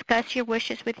 to discuss your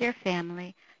wishes with your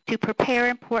family, to prepare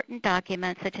important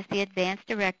documents such as the advance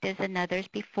directives and others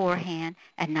beforehand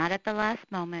and not at the last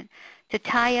moment, to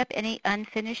tie up any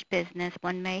unfinished business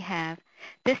one may have.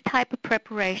 This type of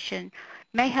preparation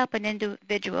may help an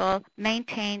individual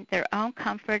maintain their own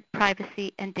comfort,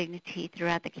 privacy, and dignity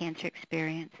throughout the cancer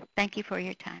experience. Thank you for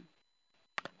your time.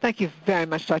 Thank you very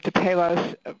much, Dr.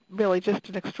 Palos. Really just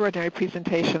an extraordinary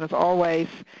presentation as always.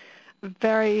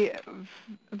 Very,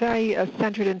 very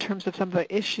centered in terms of some of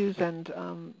the issues and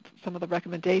some of the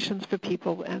recommendations for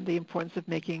people and the importance of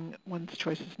making one's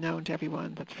choices known to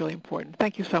everyone. That's really important.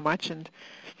 Thank you so much. And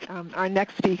our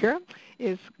next speaker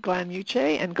is Glenn Muche,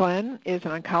 and Glenn is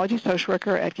an oncology social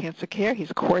worker at Cancer Care. He's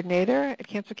a coordinator at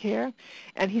Cancer Care,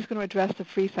 and he's going to address the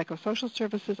free psychosocial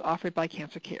services offered by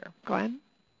Cancer Care. Glenn?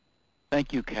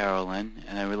 Thank you, Carolyn,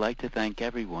 and I would like to thank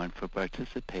everyone for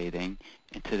participating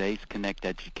in today's Connect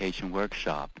Education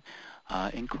workshop.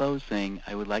 In closing,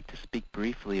 I would like to speak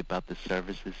briefly about the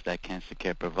services that Cancer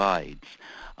Care provides.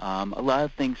 A lot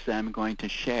of things that I'm going to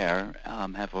share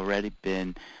have already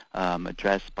been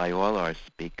addressed by all our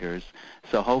speakers,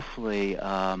 so hopefully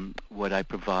what I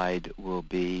provide will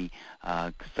be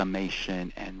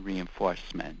summation and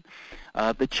reinforcement.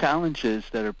 The challenges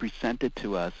that are presented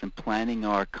to us in planning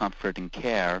our comfort and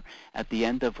care at the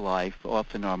end of life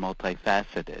often are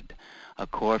multifaceted. A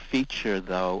core feature,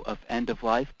 though, of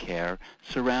end-of-life care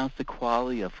surrounds the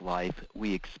quality of life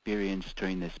we experience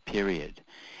during this period.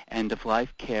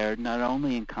 End-of-life care not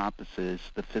only encompasses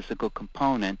the physical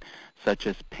component, such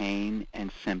as pain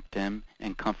and symptom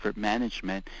and comfort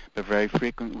management, but very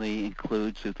frequently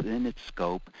includes within its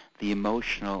scope the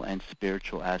emotional and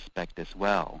spiritual aspect as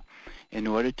well. In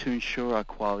order to ensure our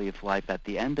quality of life at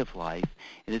the end of life,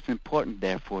 it is important,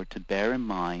 therefore, to bear in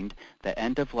mind that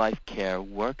end-of-life care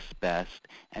works best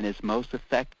and is most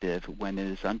effective when it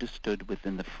is understood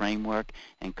within the framework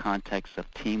and context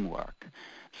of teamwork.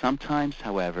 Sometimes,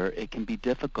 however, it can be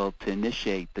difficult to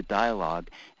initiate the dialogue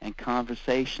and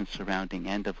conversation surrounding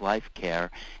end-of-life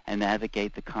care and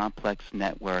navigate the complex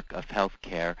network of health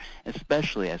care,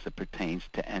 especially as it pertains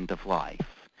to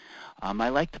end-of-life. I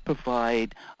like to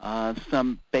provide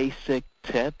some basic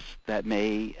tips that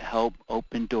may help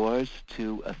open doors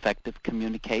to effective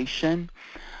communication.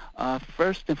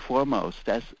 First and foremost,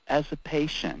 as a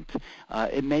patient,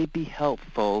 it may be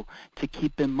helpful to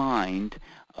keep in mind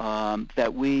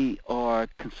that we are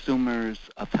consumers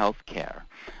of health care.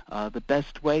 The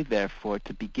best way, therefore,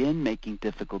 to begin making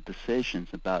difficult decisions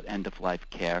about end-of-life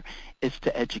care is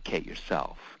to educate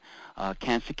yourself.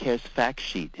 Cancer Care's fact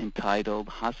sheet entitled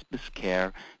Hospice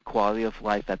Care, Quality of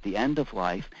Life at the End of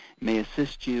Life may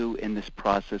assist you in this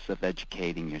process of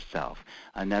educating yourself.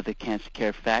 Another Cancer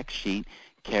Care fact sheet,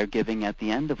 Caregiving at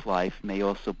the End of Life, may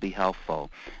also be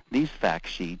helpful. These fact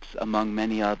sheets, among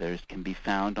many others, can be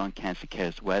found on Cancer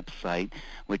Care's website,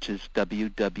 which is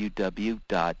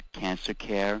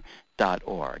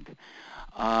www.cancercare.org.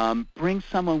 Bring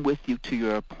someone with you to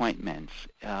your appointments.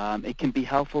 It can be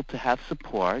helpful to have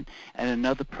support, and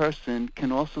another person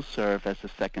can also serve as a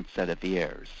second set of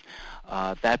ears.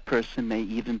 That person may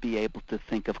even be able to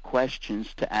think of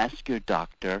questions to ask your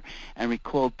doctor and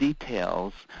recall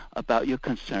details about your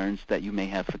concerns that you may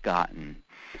have forgotten.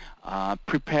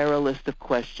 Prepare a list of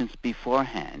questions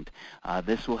beforehand.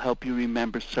 This will help you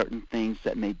remember certain things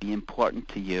that may be important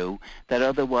to you that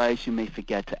otherwise you may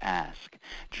forget to ask.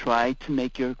 Try to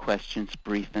make your questions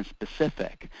brief and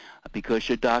specific. Because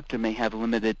your doctor may have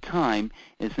limited time,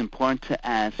 it's important to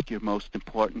ask your most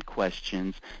important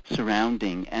questions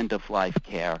surrounding end-of-life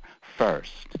care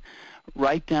first.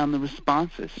 Write down the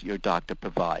responses your doctor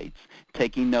provides.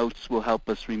 Taking notes will help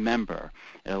us remember.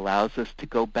 It allows us to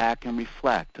go back and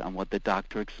reflect on what the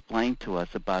doctor explained to us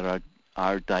about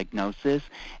our diagnosis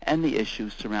and the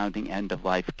issues surrounding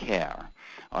end-of-life care.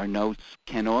 Our notes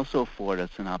can also afford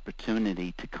us an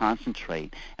opportunity to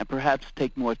concentrate and perhaps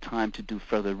take more time to do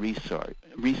further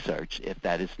research if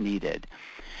that is needed.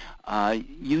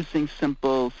 Using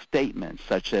simple statements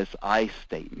such as I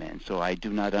statements or I do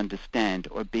not understand,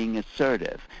 or being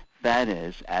assertive. That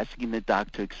is, asking the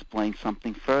doctor to explain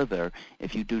something further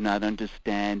if you do not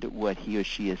understand what he or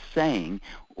she is saying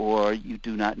or you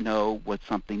do not know what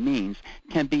something means,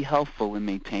 can be helpful in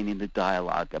maintaining the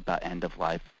dialogue about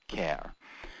end-of-life care.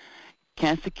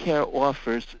 Cancer Care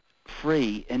offers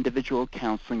free individual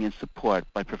counseling and support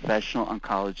by professional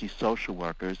oncology social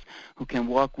workers who can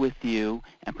walk with you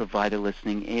and provide a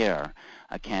listening ear.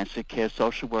 A Cancer Care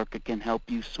social worker can help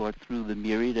you sort through the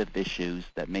myriad of issues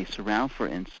that may surround, for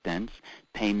instance,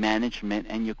 pain management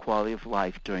and your quality of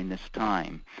life during this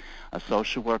time. A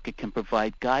social worker can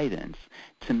provide guidance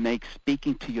to make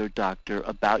speaking to your doctor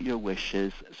about your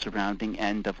wishes surrounding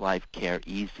end-of-life care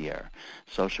easier.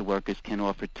 Social workers can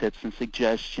offer tips and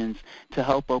suggestions to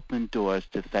help open doors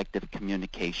to effective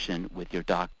communication with your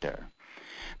doctor.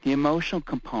 The emotional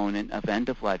component of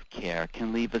end-of-life care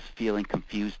can leave us feeling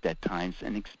confused at times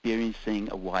and experiencing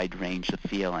a wide range of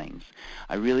feelings.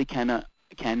 I really cannot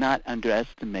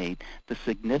underestimate the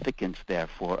significance,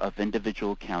 therefore, of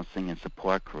individual counseling and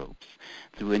support groups.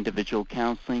 Through individual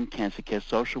counseling, Cancer Care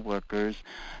social workers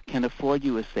can afford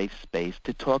you a safe space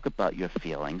to talk about your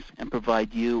feelings and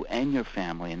provide you and your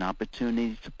family an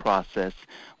opportunity to process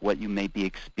what you may be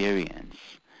experiencing.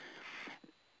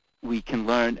 We can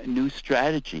learn new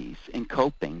strategies in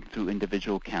coping through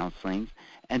individual counseling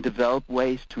and develop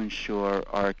ways to ensure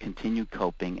our continued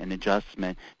coping and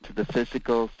adjustment to the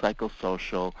physical,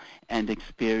 psychosocial, and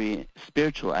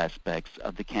spiritual aspects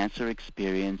of the cancer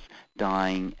experience,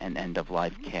 dying, and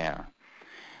end-of-life care.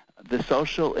 The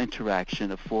social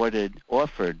interaction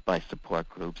offered by support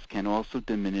groups can also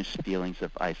diminish feelings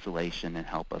of isolation and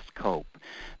help us cope.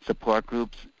 Support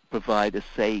groups provide a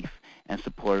safe and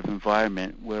supportive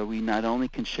environment where we not only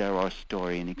can share our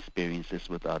story and experiences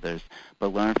with others,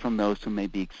 but learn from those who may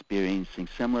be experiencing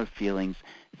similar feelings,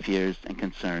 fears, and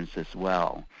concerns as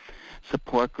well.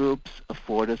 Support groups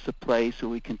afford us a place where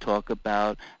we can talk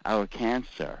about our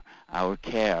cancer, our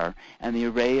care, and the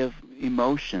array of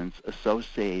emotions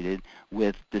associated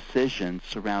with decisions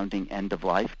surrounding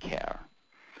end-of-life care.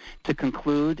 To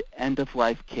conclude,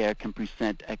 end-of-life care can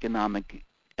present economic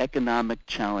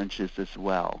challenges as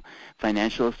well.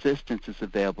 Financial assistance is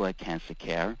available at Cancer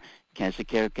Care. Cancer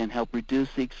Care can help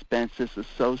reduce the expenses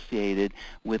associated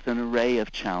with an array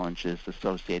of challenges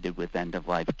associated with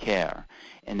end-of-life care.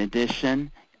 In addition,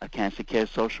 a Cancer Care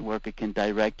social worker can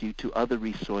direct you to other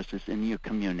resources in your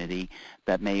community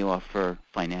that may offer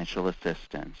financial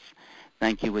assistance.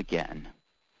 Thank you again.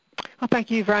 Well, thank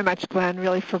you very much, Glenn,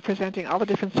 really for presenting all the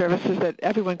different services that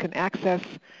everyone can access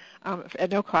at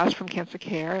no cost from Cancer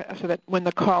Care, so that when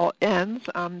the call ends,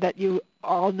 that you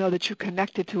all know that you're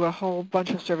connected to a whole bunch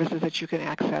of services that you can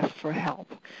access for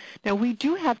help. Now, we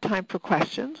do have time for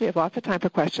questions. We have lots of time for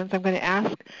questions. I'm going to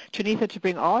ask Trinitha to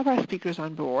bring all of our speakers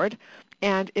on board.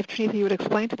 And if, Trinitha, you would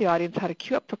explain to the audience how to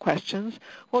queue up for questions,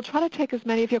 we'll try to take as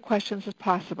many of your questions as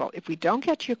possible. If we don't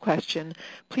get to your question,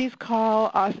 please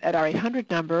call us at our 800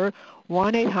 number,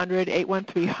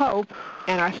 1-800-813-HOPE,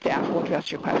 and our staff will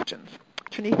address your questions.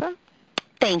 Trinitha?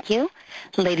 Thank you.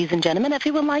 Ladies and gentlemen, if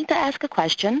you would like to ask a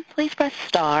question, please press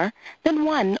star, then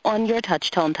 1 on your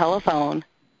touch-tone telephone.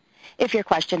 If your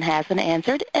question has been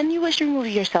answered and you wish to remove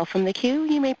yourself from the queue,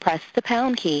 you may press the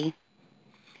pound key.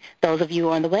 Those of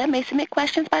you on the web may submit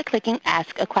questions by clicking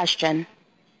Ask a Question.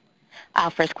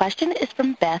 Our first question is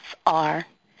from Beth R.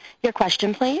 Your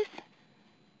question, please.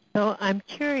 So I'm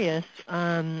curious.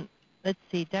 Let's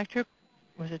see,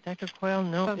 was it Dr. Coyle?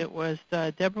 No, it was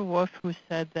Deborah Wolf who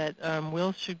said that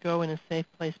wills should go in a safe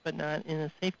place but not in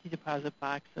a safety deposit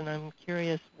box, and I'm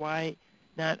curious why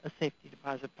not a safety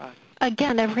deposit box.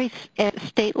 Again, every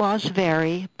state laws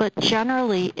vary, but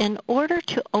generally, in order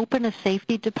to open a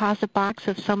safety deposit box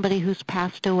of somebody who's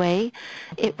passed away,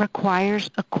 it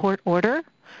requires a court order.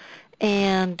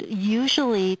 And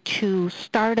usually to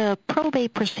start a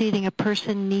probate proceeding, a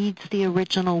person needs the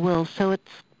original will. So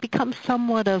it's become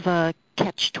somewhat of a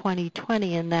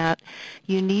catch-2020 in that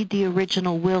you need the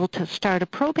original will to start a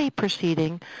probate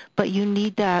proceeding, but you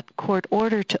need that court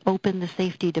order to open the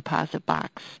safety deposit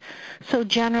box. So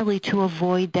generally, to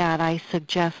avoid that, I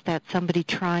suggest that somebody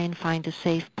try and find a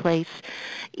safe place,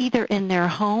 either in their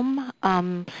home.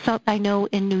 So I know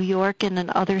in New York and in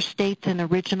other states, an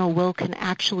original will can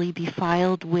actually be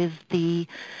filed with the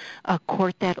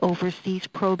court that oversees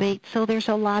probate. So there's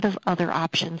a lot of other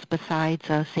options besides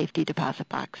a safety deposit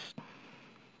box.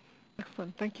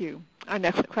 Excellent. Thank you. Our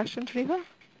next question, Teresa.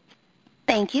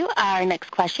 Thank you. Our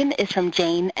next question is from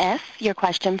Jane S. Your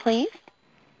question, please.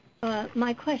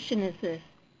 My question is this.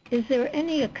 Is there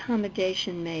any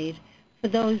accommodation made for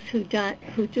those who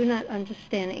do not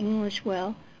understand English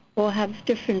well or have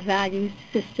different value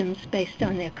systems based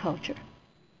on their culture?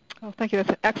 Oh, thank you. That's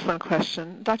an excellent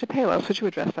question. Dr. Palos, would you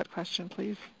address that question,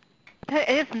 please? It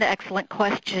is an excellent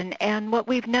question, and what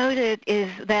we've noted is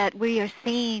that we are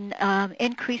seeing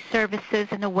increased services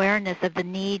and awareness of the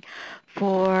need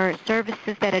for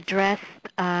services that address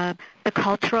the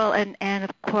cultural and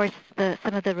of course,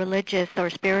 some of the religious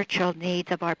or spiritual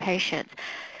needs of our patients.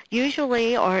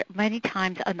 Usually, or many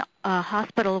times, a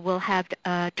hospital will have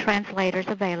translators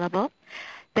available.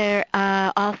 There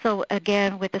also,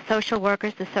 again, with the social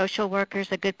workers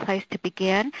a good place to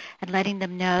begin and letting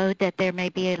them know that there may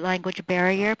be a language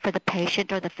barrier for the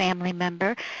patient or the family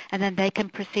member, and then they can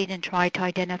proceed and try to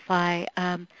identify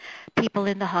people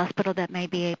in the hospital that may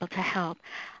be able to help.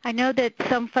 I know that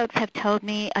some folks have told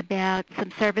me about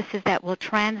some services that will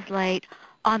translate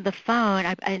on the phone,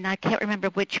 and I can't remember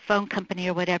which phone company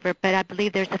or whatever, but I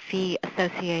believe there's a fee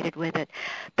associated with it.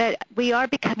 But we are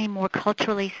becoming more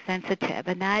culturally sensitive,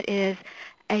 and that is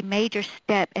a major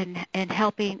step in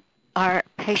helping our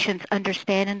patients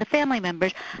understand, and the family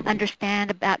members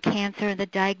understand about cancer and the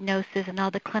diagnosis and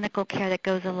all the clinical care that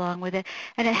goes along with it.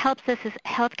 And it helps us as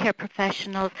healthcare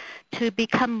professionals to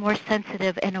become more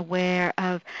sensitive and aware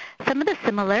of some of the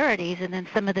similarities and then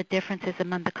some of the differences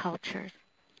among the cultures.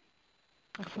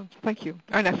 Excellent. Thank you.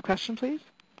 Our next question, please.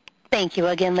 Thank you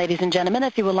again, ladies and gentlemen.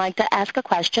 If you would like to ask a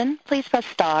question, please press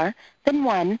star, then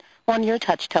 1 on your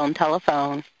touch-tone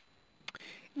telephone.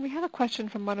 We have a question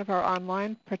from one of our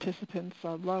online participants,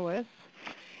 Lois.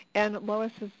 And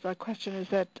Lois's question is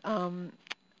that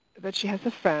she has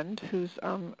a friend who's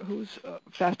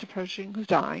fast approaching, who's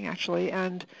dying actually,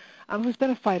 and who's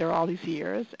been a fighter all these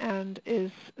years and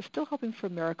is still hoping for a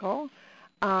miracle.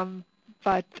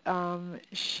 But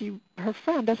her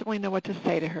friend doesn't really know what to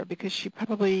say to her because she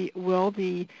probably will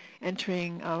be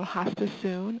entering hospice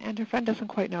soon, and her friend doesn't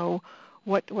quite know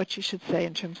what she should say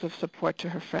in terms of support to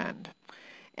her friend.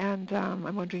 And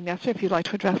I'm wondering, Nessa, if you'd like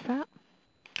to address that?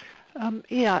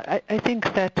 I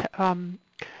think that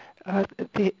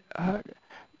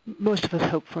most of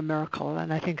us hope for a miracle,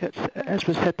 and I think it's, as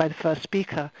was said by the first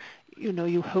speaker,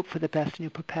 you hope for the best and you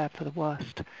prepare for the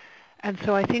worst. And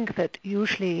so I think that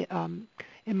usually,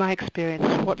 in my experience,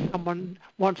 what someone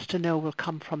wants to know will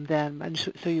come from them. And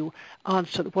so you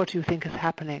answer, what do you think is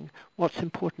happening? What's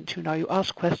important to you now? You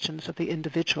ask questions of the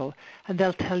individual, and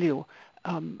they'll tell you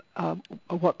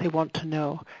what they want to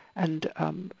know and,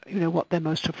 what they're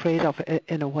most afraid of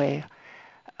in a way.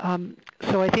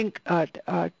 So I think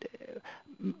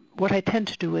what I tend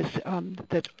to do is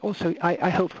that also I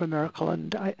hope for a miracle,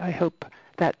 and I hope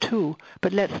that too,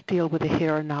 but let's deal with the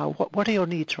here and now. What are your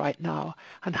needs right now,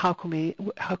 and how can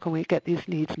we get these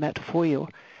needs met for you?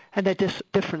 And there are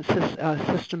different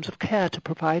systems of care to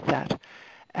provide that.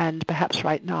 And perhaps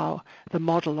right now the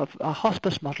model of a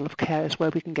hospice model of care is where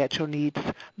we can get your needs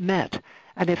met.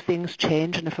 And if things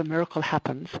change and if a miracle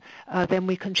happens, then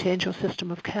we can change your system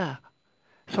of care.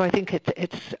 So I think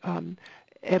it's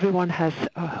everyone has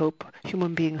hope.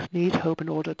 Human beings need hope in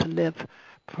order to live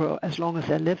for as long as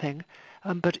they're living.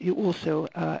 But you also,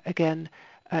 again,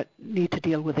 need to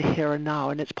deal with the here and now,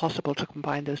 and it's possible to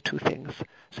combine those two things.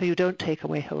 So you don't take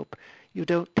away hope. You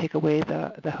don't take away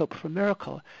the hope for a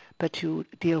miracle, but you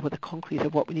deal with the concrete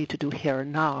of what we need to do here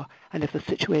and now. And if the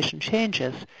situation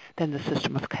changes, then the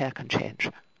system of care can change.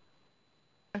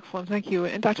 Excellent. Thank you.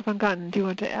 And Dr. Van Gutten, do you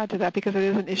want to add to that? Because it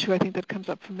is an issue, I think, that comes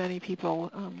up for many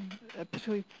people,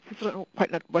 particularly people don't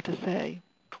quite know what to say.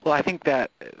 Well, I think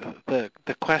that the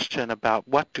question about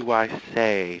what do I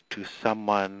say to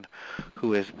someone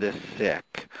who is this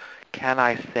sick, can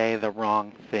I say the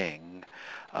wrong thing?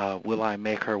 Will I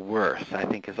make her worse? I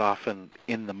think is often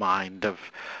in the mind of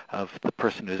the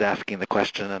person who's asking the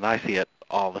question, and I see it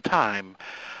all the time.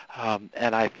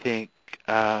 And I think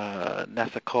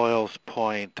Nessa Coyle's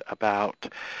point about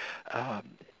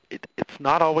it's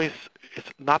not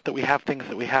that we have things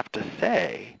that we have to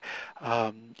say.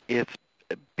 It's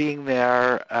being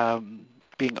there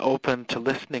being open to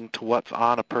listening to what's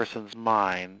on a person's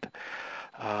mind,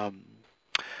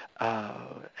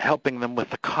 helping them with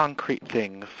the concrete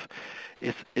things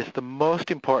is the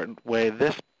most important way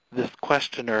this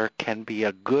questioner can be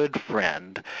a good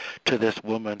friend to this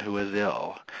woman who is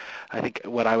ill. I think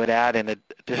what I would add in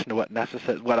addition to what Nessa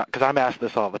said, because I'm asked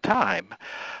this all the time,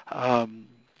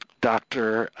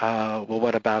 Doctor, well,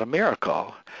 what about a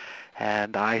miracle?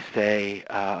 And I say,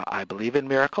 I believe in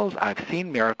miracles. I've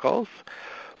seen miracles.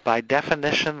 By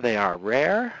definition, they are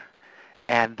rare,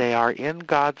 and they are in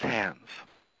God's hands.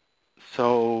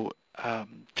 So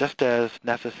just as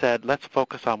Nessa said, let's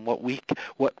focus on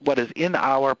what is in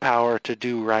our power to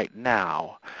do right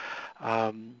now.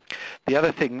 The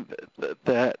other thing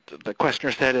that the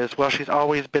questioner said is, well, she's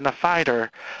always been a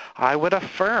fighter. I would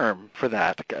affirm for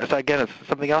that. So again, it's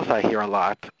something else I hear a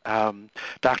lot.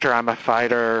 Doctor, I'm a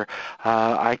fighter.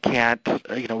 I can't,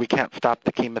 we can't stop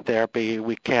the chemotherapy.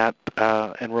 We can't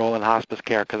enroll in hospice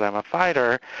care because I'm a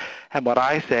fighter. And what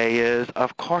I say is,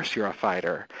 of course you're a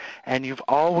fighter. And you've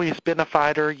always been a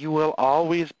fighter. You will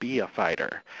always be a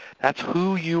fighter. That's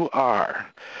who you are.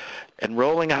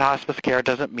 Enrolling in hospice care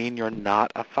doesn't mean you're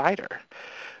not a fighter.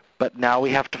 But now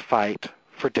we have to fight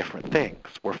for different things.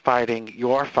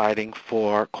 You're fighting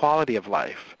for quality of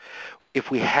life.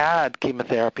 If we had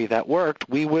chemotherapy that worked,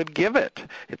 we would give it.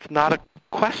 It's not a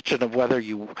question of whether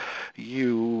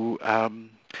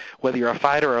whether you're a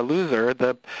fighter or a loser.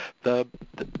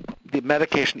 The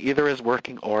medication either is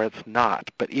working or it's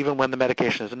not. But even when the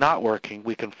medication is not working,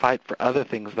 we can fight for other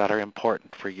things that are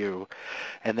important for you.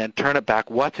 And then turn it back.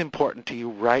 What's important to you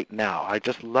right now? I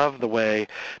just love the way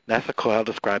Nessa Coyle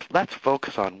describes, let's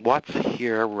focus on what's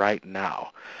here right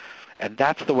now. And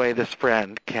that's the way this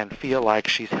friend can feel like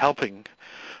she's helping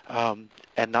and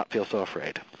not feel so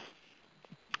afraid.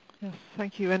 Yes,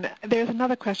 thank you. And there's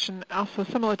another question also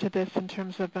similar to this in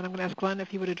terms of, and I'm going to ask Glenn if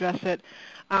he would address it,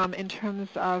 in terms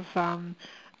of a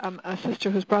sister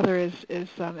whose brother is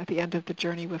at the end of the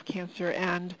journey with cancer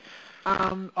and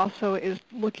also is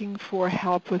looking for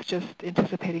help with just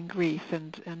anticipating grief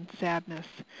and sadness.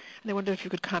 And I wonder if you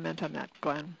could comment on that,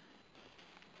 Glenn.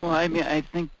 Well, I mean, I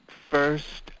think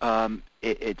first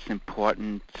it's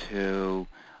important to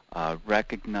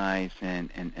recognize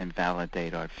and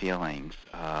validate our feelings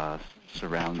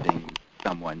surrounding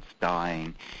someone's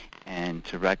dying, and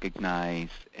to recognize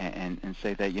and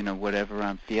say that, whatever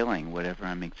I'm feeling, whatever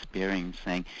I'm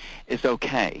experiencing is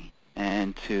okay,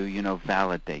 and to,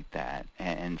 validate that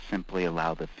and simply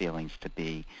allow the feelings to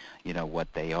be,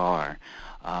 what they are.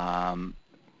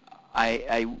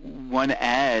 I want to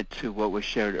add to what was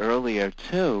shared earlier,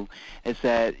 too, is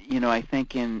that, I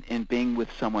think in being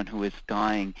with someone who is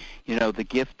dying, the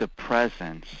gift of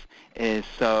presence is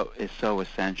so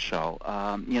essential.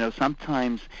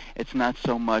 Sometimes it's not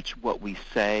so much what we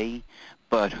say,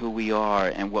 but who we are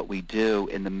and what we do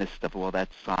in the midst of all that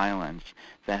silence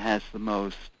that has the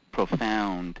most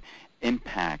profound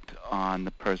impact on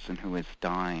the person who is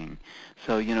dying.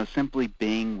 So, simply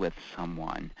being with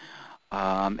someone.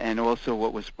 And also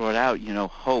what was brought out,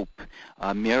 hope,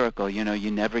 miracle,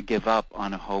 you never give up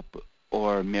on a hope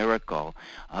or a miracle,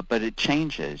 but it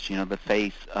changes, the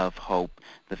face of hope,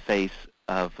 the face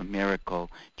of a miracle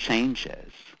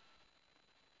changes.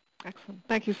 Excellent.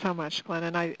 Thank you so much, Glenn.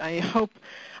 And I hope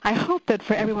that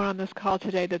for everyone on this call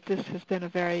today that this has been a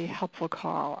very helpful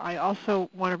call. I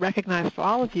also want to recognize for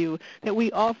all of you that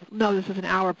we all know this is an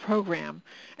hour program,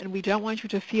 and we don't want you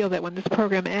to feel that when this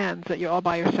program ends that you're all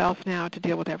by yourself now to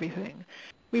deal with everything.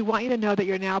 We want you to know that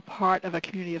you're now part of a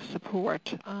community of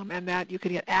support and that you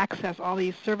can get access to all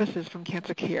these services from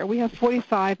Cancer Care. We have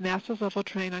 45 master's level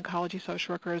trained oncology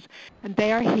social workers, and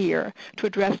they are here to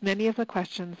address many of the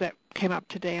questions that came up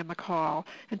today on the call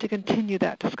and to continue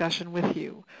that discussion with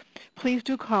you. Please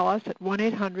do call us at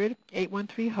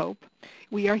 1-800-813-HOPE.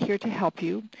 We are here to help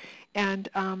you. And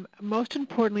most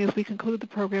importantly, as we conclude the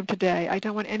program today, I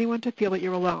don't want anyone to feel that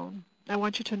you're alone. I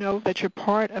want you to know that you're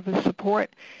part of the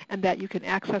support and that you can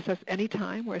access us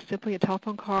anytime. We're simply a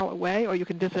telephone call away, or you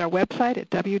can visit our website at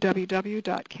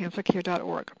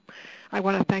www.cancercare.org. I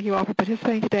want to thank you all for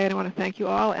participating today, and I want to thank you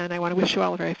all, and I want to wish you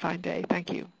all a very fine day.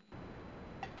 Thank you.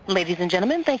 Ladies and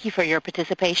gentlemen, thank you for your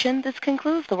participation. This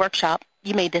concludes the workshop.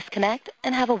 You may disconnect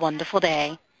and have a wonderful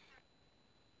day.